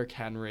Bucks, Derrick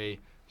Henry,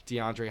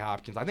 DeAndre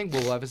Hopkins. I think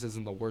Will Levis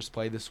isn't the worst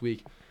play this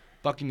week.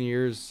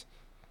 Buccaneers,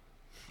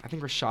 I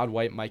think Rashad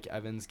White, Mike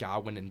Evans,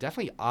 Godwin, and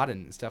definitely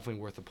Auden is definitely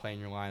worth a play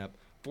in your lineup.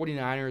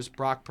 49ers,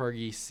 Brock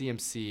Purdy,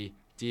 CMC,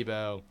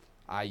 Debo,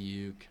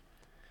 Ayuk,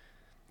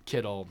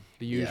 Kittle,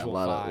 the usual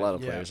a five. lot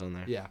of players on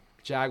there. Yeah.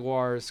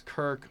 Jaguars,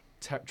 Kirk,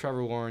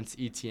 Trevor Lawrence,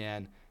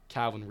 Etienne,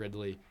 Calvin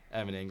Ridley,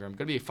 Evan Ingram. Going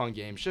to be a fun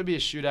game. Should be a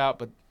shootout,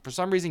 but for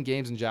some reason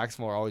games in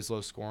Jacksonville are always low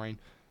scoring.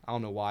 I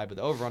don't know why, but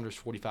the over-under is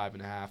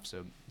 45.5,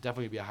 so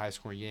definitely be a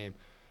high-scoring game.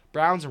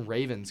 Browns and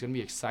Ravens, going to be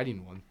an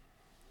exciting one.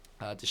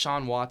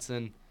 Deshaun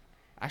Watson.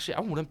 Actually,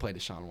 I wouldn't play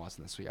Deshaun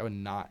Watson this week. I would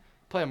not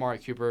play Amari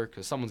Cooper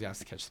because someone's got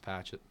to catch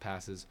the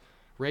passes.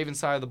 Ravens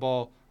side of the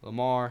ball,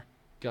 Lamar,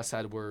 Gus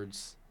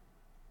Edwards,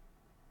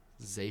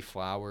 Zay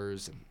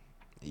Flowers,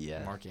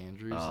 and Mark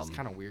Andrews. It's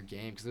kind of a weird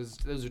game because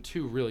those are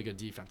two really good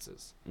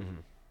defenses.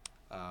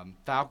 Mm-hmm.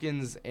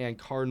 Falcons and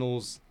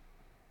Cardinals,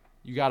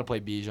 you got to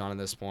play Bijan at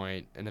this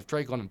point. And if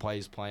Drake London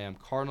plays, play him.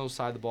 Cardinals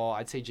side of the ball,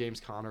 I'd say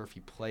James Conner if he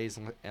plays,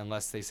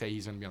 unless they say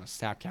he's going to be on a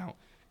snap count,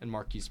 and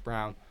Marquise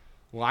Brown.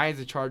 Lions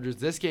and Chargers,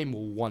 this game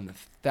will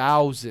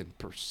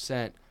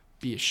 1,000%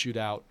 be a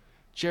shootout.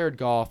 Jared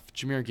Goff,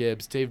 Jahmyr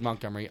Gibbs, David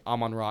Montgomery,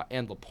 Amon-Ra,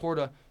 and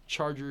Laporta.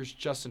 Chargers,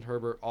 Justin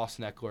Herbert,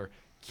 Austin Eckler,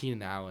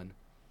 Keenan Allen,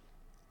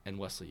 and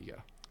Wesley, you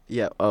go.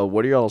 Yeah,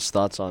 what are y'all's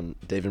thoughts on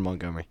David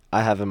Montgomery?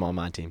 I have him on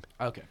my team.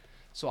 Okay.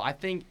 So I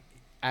think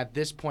at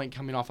this point,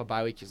 coming off a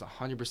bye week, he's 100%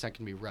 going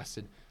to be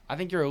rested. I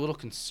think you're a little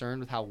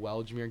concerned with how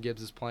well Jahmyr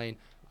Gibbs is playing.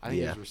 I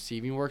think his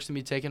receiving work's going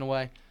to be taken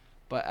away.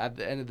 But at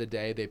the end of the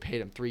day, they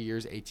paid him 3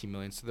 years, $18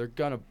 million, so they're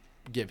going to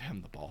give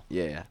him the ball.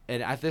 Yeah.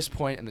 And at this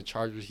point in the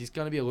Chargers, he's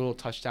going to be a little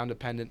touchdown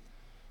dependent.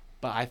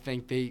 But I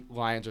think the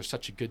Lions are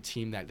such a good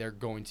team that they're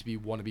going to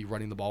want to be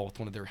running the ball with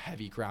one of their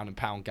heavy ground and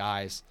pound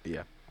guys.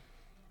 Yeah.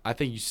 I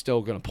think you're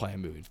still going to play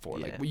him moving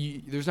forward. Yeah.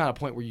 Like there's not a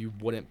point where you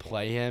wouldn't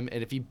play him.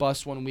 And if he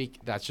busts 1 week,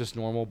 that's just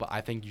normal. But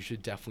I think you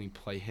should definitely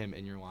play him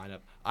in your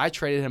lineup. I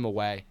traded him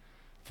away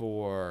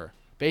for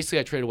 – basically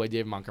I traded away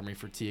David Montgomery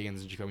for T.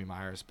 Higgins and Jacoby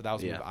Myers. But that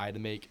was a move I had to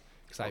make.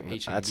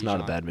 That's not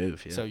a bad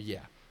move. Yeah. So,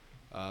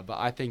 but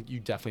I think you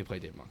definitely play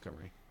David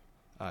Montgomery.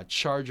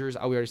 Chargers,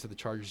 we already said the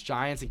Chargers.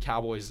 Giants and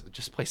Cowboys,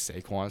 just play Saquon.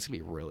 It's going to be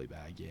a really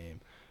bad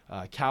game.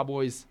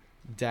 Cowboys,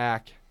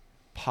 Dak,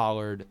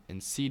 Pollard,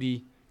 and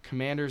CeeDee.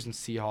 Commanders and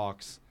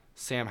Seahawks,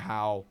 Sam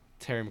Howell,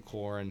 Terry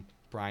McLaurin,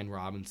 Brian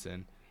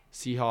Robinson.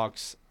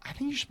 Seahawks, I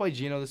think you should play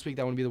Geno this week.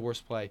 That wouldn't be the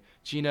worst play.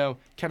 Geno,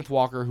 Kenneth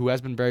Walker, who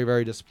has been very,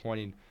 very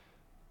disappointing.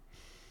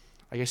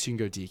 I guess you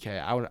can go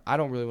DK. I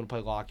don't really want to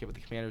play Lockett, but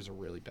the Commanders are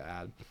really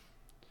bad.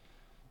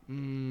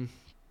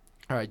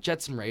 All right,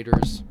 Jets and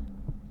Raiders.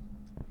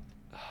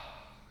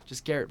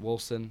 Just Garrett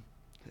Wilson.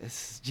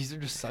 These are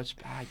just such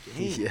bad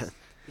games. Yeah.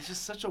 It's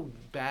just such a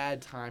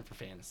bad time for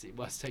fantasy.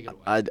 Let's take it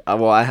away.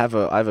 I have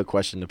a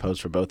question to pose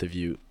for both of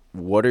you.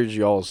 What are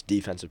y'all's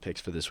defensive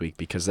picks for this week?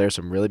 Because there's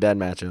some really bad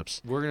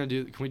matchups.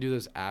 Can we do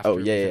those after? Oh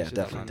yeah,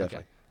 definitely.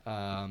 Okay.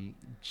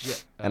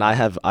 And I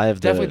have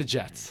definitely the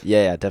Jets.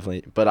 Yeah,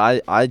 definitely.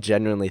 But I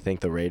genuinely think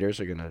the Raiders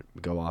are gonna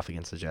go off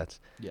against the Jets.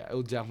 Yeah, it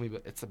will definitely.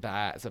 But it's a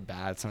bad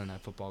Sunday night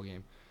football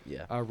game.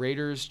 Yeah.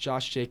 Raiders,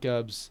 Josh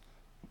Jacobs.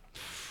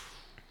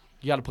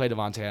 You got to play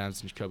Devontae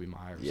Adams and Jacoby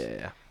Myers.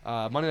 Yeah.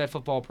 Monday Night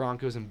Football,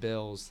 Broncos and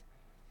Bills.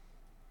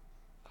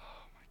 Oh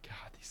my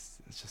God, it's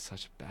just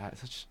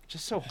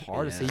just so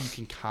hard to say you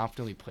can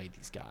confidently play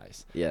these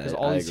guys. Yeah, because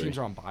all these teams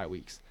are on bye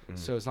weeks,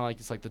 so it's not like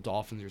it's like the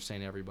Dolphins are saying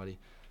to everybody.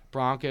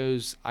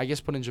 Broncos, I guess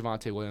put in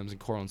Javonte Williams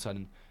and Courtland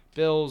Sutton.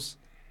 Bills,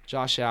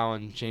 Josh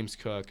Allen, James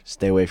Cook.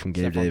 Stay away from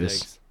Gabe Davis.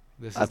 Diggs.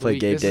 This is the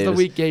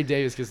week Gabe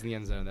Davis gets in the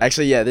end zone.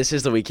 Actually, yeah, this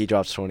is the week he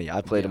drops 20.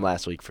 I played him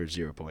last week for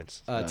 0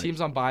 points.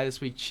 Teams on bye this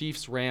week: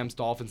 Chiefs, Rams,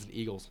 Dolphins, and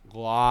Eagles. A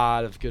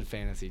lot of good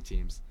fantasy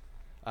teams.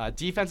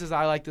 Defenses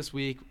I like this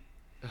week.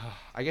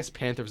 I guess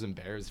Panthers and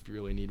Bears if you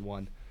really need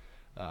one.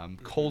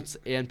 Colts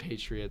and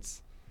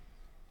Patriots.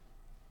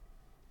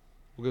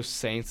 We'll go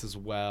Saints as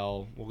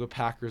well. We'll go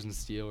Packers and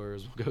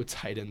Steelers. We'll go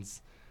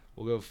Titans.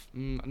 We'll go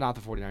not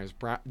the 49ers.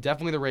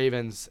 Definitely the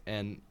Ravens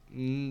and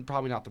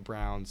probably not the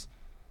Browns.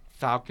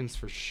 Falcons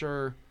for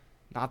sure.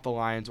 Not the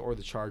Lions or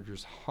the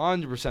Chargers.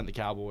 100% the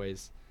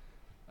Cowboys.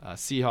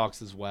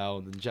 Seahawks as well.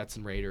 And the Jets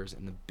and Raiders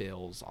and the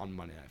Bills on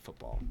Monday Night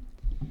Football.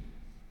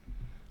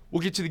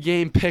 We'll get to the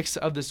game picks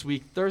of this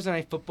week. Thursday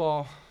Night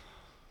Football.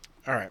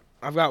 All right.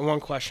 I've got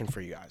one question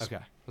for you guys. Okay.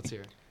 Let's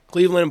hear it.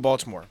 Cleveland and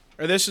Baltimore.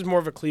 Or this is more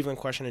of a Cleveland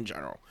question in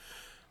general.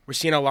 We're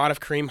seeing a lot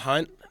of Kareem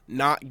Hunt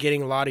not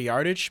getting a lot of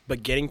yardage,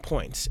 but getting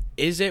points.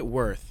 Is it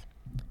worth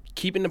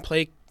keeping the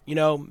play?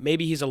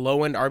 Maybe he's a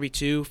low-end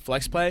RB2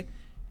 flex play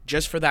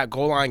just for that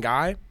goal line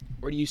guy,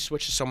 or do you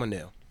switch to someone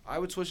new? I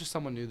would switch to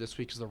someone new this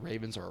week because the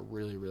Ravens are a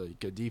really, really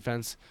good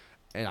defense.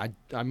 And,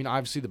 I mean,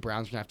 obviously the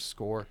Browns are going to have to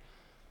score,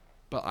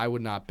 but I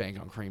would not bank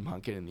on Kareem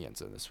Hunt getting in the end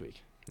zone this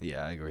week.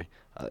 Yeah, I agree.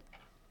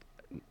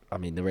 I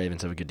mean, the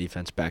Ravens have a good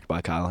defense backed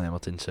by Kyle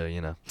Hamilton, so,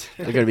 they're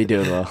going to be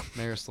doing well.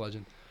 Maris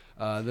Legend.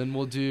 Then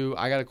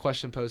I got a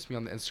question posted to me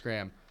on the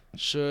Instagram.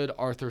 Should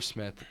Arthur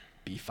Smith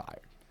be fired?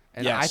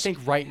 And Yes. I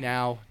think right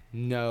now,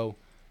 no,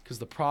 because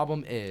the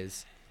problem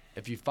is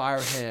if you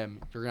fire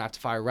him, you're going to have to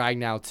fire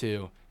Ragnow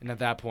too, and at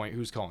that point,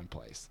 who's calling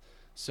plays?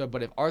 So,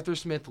 but if Arthur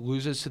Smith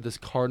loses to the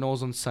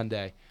Cardinals on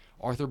Sunday,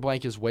 Arthur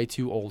Blank is way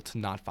too old to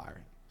not fire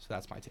him. So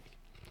that's my take.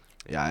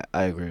 Yeah,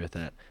 I agree with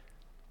that.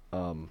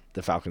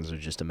 The Falcons are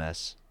just a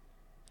mess.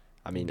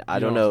 I mean, I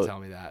You don't have know. to tell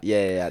me that.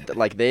 Yeah.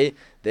 Like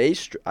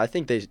I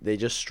think they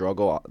just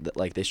struggle.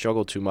 Like they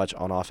struggle too much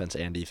on offense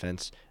and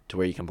defense to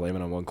where you can blame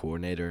it on one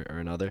coordinator or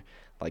another.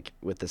 Like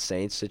with the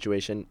Saints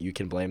situation, you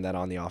can blame that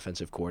on the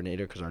offensive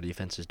coordinator because our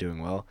defense is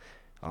doing well.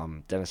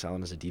 Dennis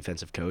Allen is a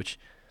defensive coach,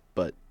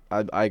 but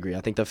I agree.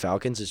 I think the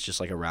Falcons is just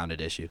like a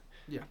rounded issue.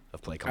 Yeah.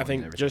 Of play calling I think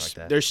and everything just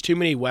like that. there's too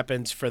many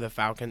weapons for the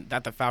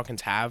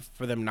Falcons have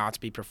for them not to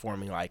be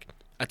performing like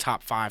a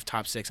top 5,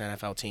 top 6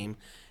 NFL team,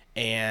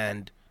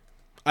 and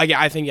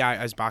I think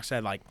as Bach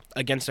said, like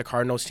against a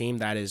Cardinals team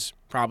that is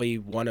probably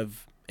one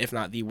of, if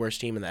not the worst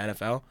team in the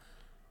NFL,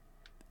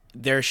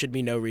 there should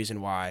be no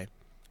reason why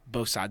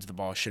both sides of the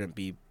ball shouldn't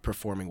be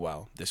performing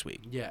well this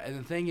week. Yeah, and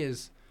the thing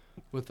is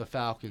with the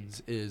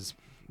Falcons is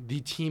the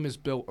team is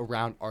built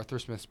around Arthur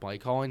Smith's play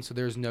calling, so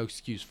there's no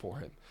excuse for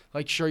him.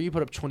 Like, sure, you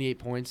put up 28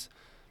 points,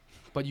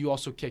 but you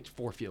also kicked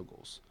 4 field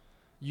goals.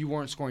 You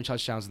weren't scoring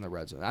touchdowns in the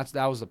red zone.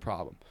 That was the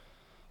problem.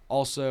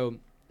 Also,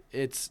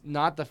 it's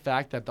not the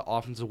fact that the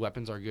offensive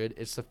weapons are good.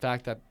 It's the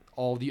fact that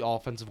all the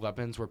offensive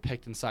weapons were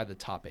picked inside the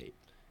top 8,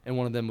 and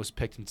one of them was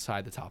picked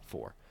inside the top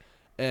 4.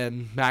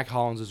 And Mac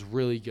Hollins is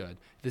really good.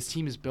 This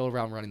team is built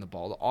around running the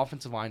ball. The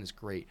offensive line is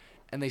great.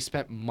 And they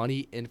spent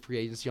money in free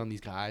agency on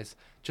these guys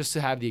just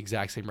to have the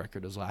exact same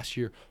record as last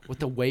year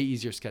with a way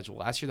easier schedule.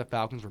 Last year, the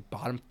Falcons were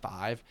bottom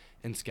 5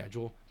 in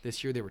schedule.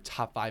 This year, they were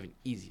top 5 in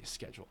easiest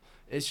schedule.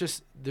 It's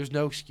just, there's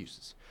no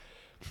excuses.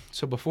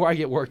 So before I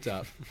get worked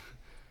up,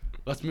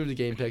 let's move to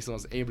game picks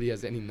unless anybody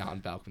has any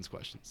non-Falcons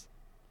questions.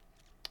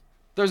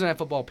 Thursday Night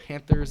Football,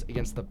 Panthers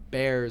against the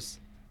Bears.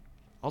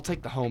 I'll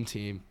take the home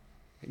team.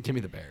 Give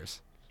me the Bears.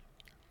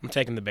 I'm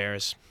taking the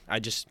Bears.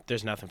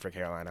 There's nothing for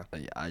Carolina.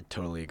 Yeah, I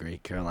totally agree.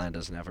 Carolina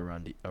doesn't have a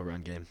run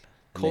game.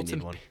 And they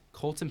need one.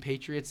 Colts and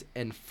Patriots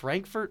in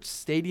Frankfurt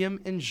Stadium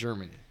in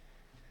Germany.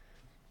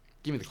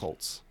 Give me the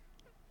Colts.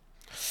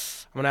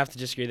 I'm gonna have to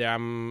disagree there.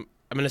 I'm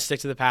gonna stick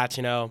to the Pats.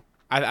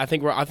 I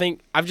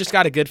think I've just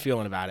got a good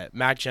feeling about it.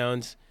 Mac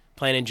Jones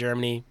playing in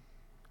Germany.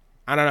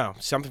 I don't know.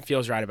 Something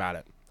feels right about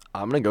it.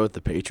 I'm gonna go with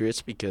the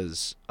Patriots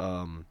because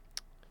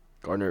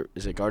Gardner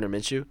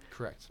Minshew?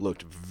 Correct.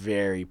 Looked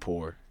very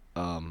poor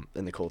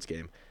in the Colts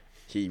game.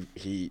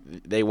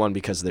 They won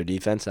because of their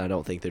defense, and I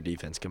don't think their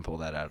defense can pull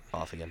that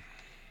off again.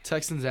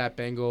 Texans at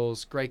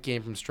Bengals. Great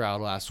game from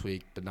Stroud last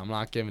week, but I'm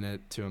not giving it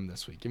to him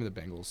this week. Give me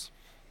the Bengals.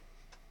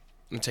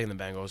 I'm taking the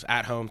Bengals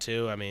at home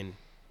too. I mean,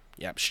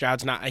 yeah,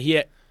 Stroud's not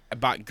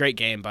great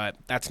game, but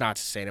that's not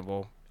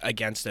sustainable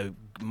against a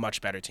much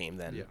better team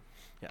than.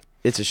 Yeah.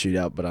 It's a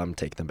shootout, but I'm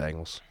taking the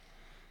Bengals.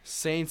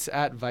 Saints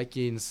at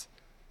Vikings.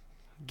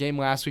 Game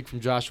last week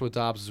from Joshua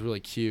Dobbs was really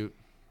cute,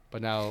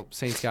 but now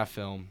Saints got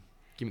film.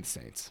 Give me the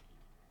Saints.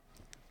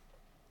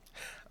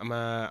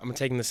 I'm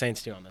taking the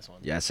Saints too on this one.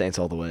 Yeah, Saints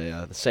all the way.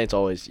 The Saints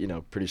always,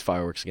 produce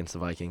fireworks against the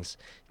Vikings.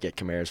 Get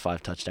Kamara's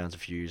 5 touchdowns a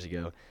few years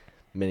ago.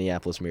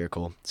 Minneapolis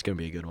Miracle. It's going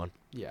to be a good one.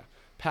 Yeah.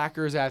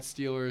 Packers at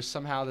Steelers.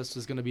 Somehow this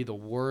is going to be the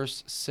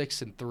worst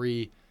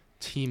 6-3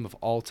 team of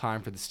all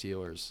time for the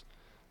Steelers.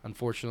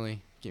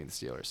 Unfortunately, give me the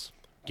Steelers.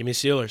 Give me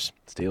Steelers.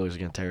 Steelers are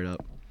going to tear it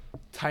up.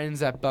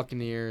 Titans at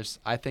Buccaneers.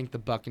 I think the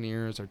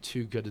Buccaneers are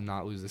too good to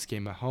not lose this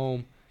game at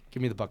home.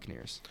 Give me the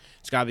Buccaneers.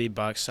 It's got to be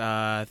Bucks.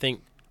 I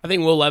think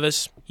Will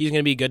Levis, he's going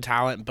to be good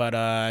talent, but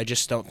I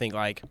just don't think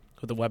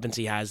with the weapons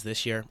he has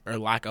this year, or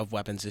lack of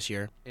weapons this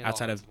year, And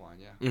outside of offensive line,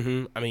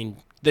 yeah. I mean,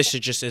 this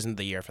just isn't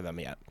the year for them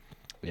yet.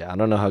 Yeah, I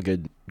don't know how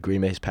good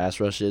Green Bay's pass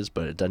rush is,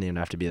 but it doesn't even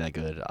have to be that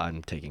good.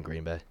 I'm taking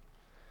Green Bay.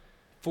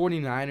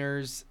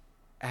 49ers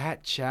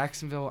at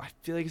Jacksonville. I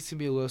feel like it's going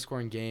to be a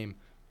low-scoring game.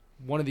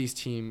 One of these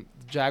teams,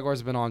 Jaguars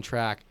have been on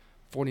track.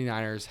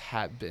 49ers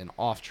have been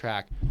off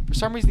track. For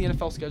some reason, the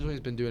NFL scheduling has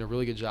been doing a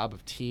really good job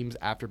of teams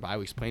after bye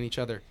weeks playing each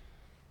other.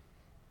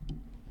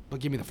 But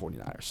give me the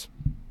 49ers.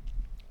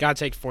 Got to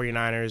take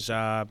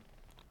 49ers.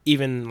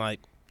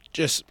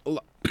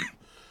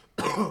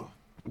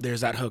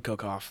 There's that Hoko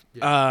cough.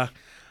 Yeah.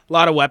 A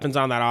lot of weapons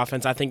on that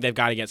offense. I think they've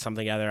got to get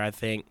something together, I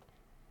think.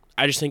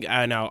 I just think,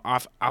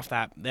 off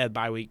that, they had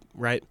bye week,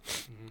 right?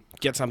 Mm-hmm.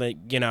 Get something,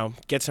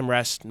 get some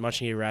rest,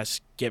 much needed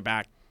rest, get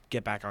back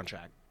on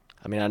track.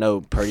 I mean, I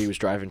know Purdy was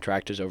driving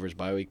tractors over his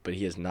bye week, but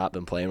he has not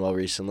been playing well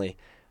recently.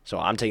 So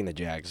I'm taking the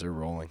Jags. They're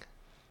rolling.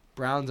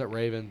 Browns at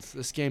Ravens.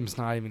 This game's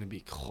not even going to be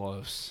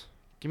close.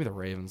 Give me the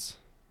Ravens.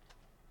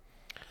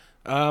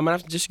 I'm going to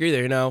have to disagree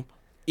there,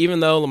 Even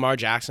though Lamar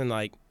Jackson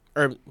had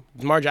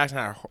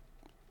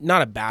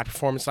not a bad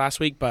performance last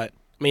week, but,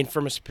 I mean,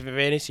 from a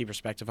fantasy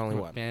perspective, only From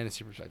a what?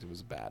 fantasy perspective, it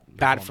was bad.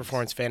 Bad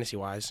performance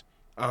fantasy-wise.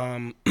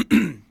 I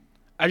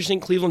just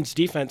think Cleveland's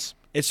defense,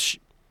 it's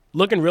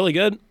looking really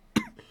good.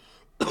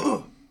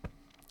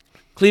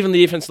 Cleveland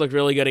defense looked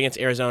really good against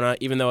Arizona,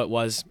 even though it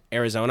was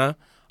Arizona.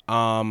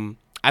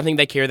 I think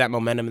they carry that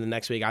momentum in the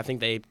next week. I think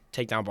they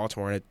take down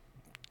Baltimore in a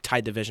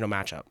tight divisional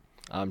matchup.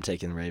 I'm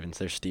taking the Ravens.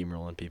 They're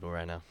steamrolling people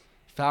right now.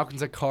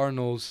 Falcons at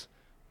Cardinals.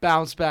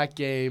 Bounce back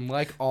game,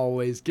 like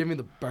always. Give me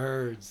the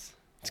birds.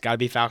 It's got to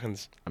be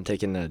Falcons. I'm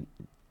taking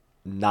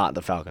not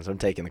the Falcons. I'm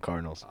taking the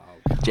Cardinals.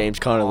 Oh, James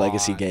Conner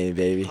legacy game,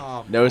 baby.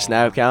 No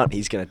snap count.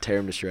 He's going to tear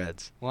him to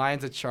shreds.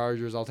 Lions at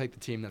Chargers. I'll take the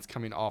team that's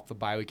coming off the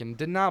bye week and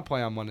did not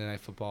play on Monday Night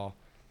Football.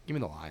 Give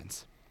me the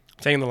Lions.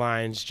 Taking the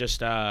Lions.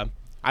 Just I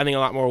think a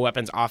lot more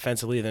weapons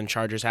offensively than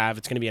Chargers have.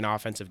 It's going to be an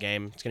offensive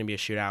game. It's going to be a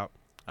shootout.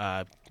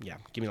 Yeah,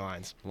 give me the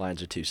Lions.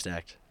 Lions are too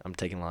stacked. I'm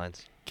taking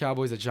Lions.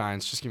 Cowboys at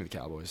Giants. Just give me the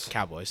Cowboys.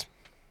 Cowboys.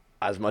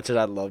 As much as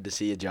I'd love to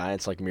see a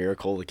Giants like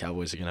miracle, the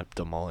Cowboys are going to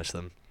demolish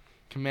them.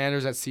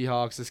 Commanders at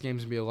Seahawks. This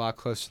game's going to be a lot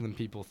closer than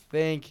people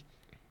think.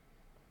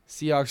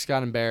 Seahawks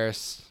got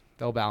embarrassed.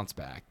 They'll bounce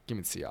back. Give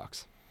me the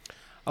Seahawks.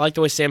 I like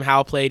the way Sam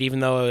Howell played,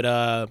 even though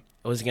it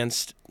was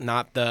against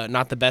not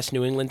the best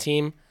New England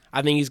team.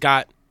 I think he's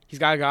got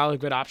a lot of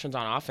good options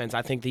on offense.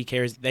 I think they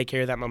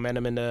carry that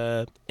momentum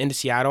into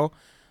Seattle.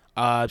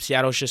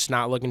 Seattle's just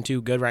not looking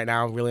too good right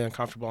now. Really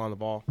uncomfortable on the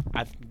ball.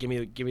 Give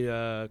me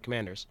the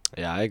Commanders.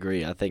 Yeah, I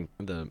agree. I think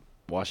the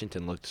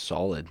Washington looked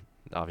solid.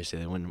 Obviously,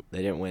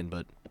 they didn't win,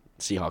 but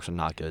Seahawks are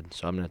not good.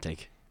 So I'm going to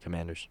take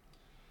Commanders.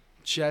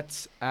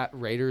 Jets at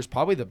Raiders.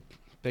 Probably the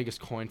biggest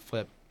coin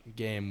flip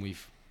game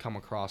we've come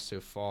across so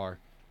far.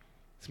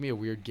 It's going to be a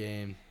weird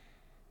game.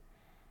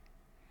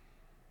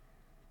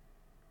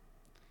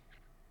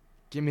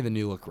 Give me the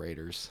new look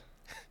Raiders.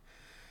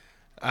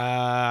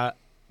 Yeah,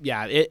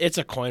 it's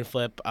a coin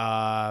flip.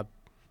 Honestly,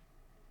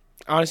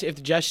 if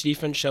the Jets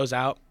defense shows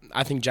out,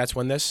 I think Jets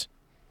win this.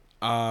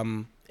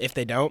 If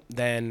they don't,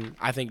 then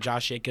I think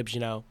Josh Jacobs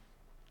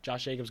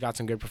got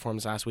some good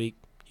performance last week.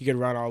 He could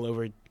run all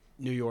over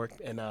New York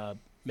and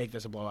make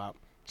this a blowout.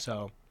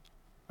 So,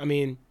 I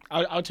mean,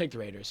 I'll take the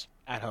Raiders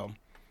at home.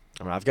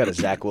 I mean, I've got a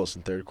Zach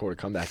Wilson third quarter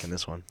comeback in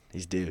this one.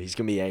 He's due. He's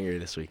going to be angry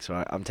this week,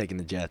 so I'm taking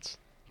the Jets.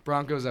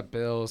 Broncos at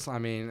Bills. I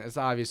mean, it's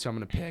obvious who I'm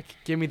going to pick.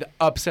 Give me the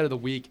upset of the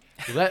week.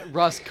 Let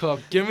Russ cook.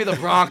 Give me the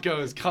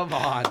Broncos. Come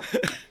on.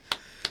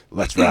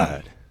 Let's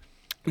ride.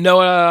 No,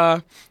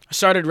 I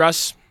started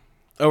Russ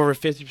over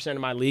 50%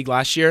 of my league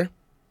last year.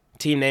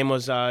 Team name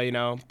was,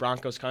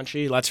 Broncos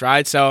Country. Let's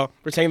ride. So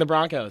we're taking the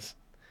Broncos.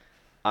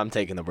 I'm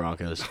taking the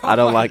Broncos. I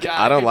don't like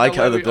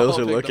how the Bills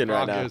are looking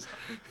right now.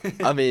 now.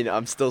 I mean,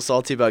 I'm still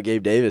salty about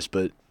Gabe Davis,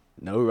 but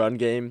no run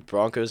game.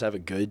 Broncos have a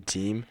good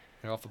team.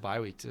 They're off a bye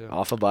week, too.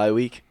 Off a bye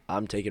week,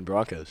 I'm taking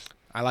Broncos.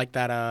 I like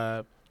that,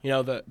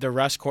 the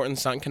Russ Cortland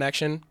Sutton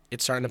connection.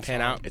 It's starting to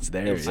pan out. It's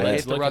there. It's I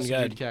hate the looking Russ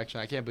good. Judy connection.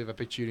 I can't believe I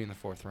picked Judy in the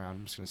fourth round.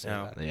 I'm just going to say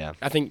No. that. Yeah.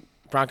 I think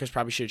Broncos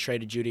probably should have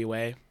traded Judy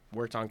away,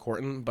 worked on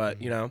Cortland, but,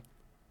 I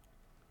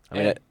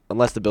mean,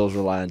 unless the Bills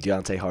rely on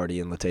Deontay Hardy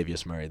and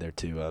Latavius Murray, they're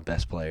two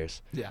best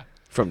players Yeah.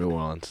 from New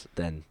Orleans,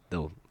 then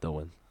they'll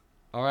win.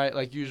 All right,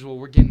 like usual,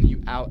 we're getting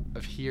you out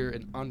of here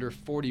in under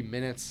 40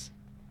 minutes.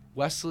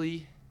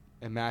 Wesley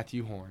and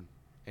Matthew Horne.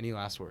 Any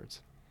last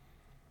words?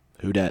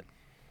 Who dat?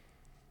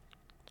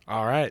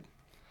 All right.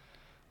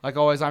 Like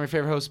always, I'm your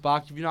favorite host,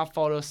 Bach. If you've not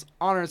followed us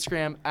on our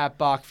Instagram at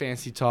Bach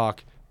Fantasy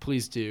Talk,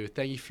 please do.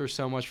 Thank you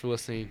so much for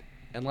listening.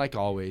 And like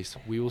always,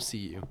 we will see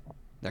you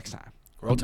next time.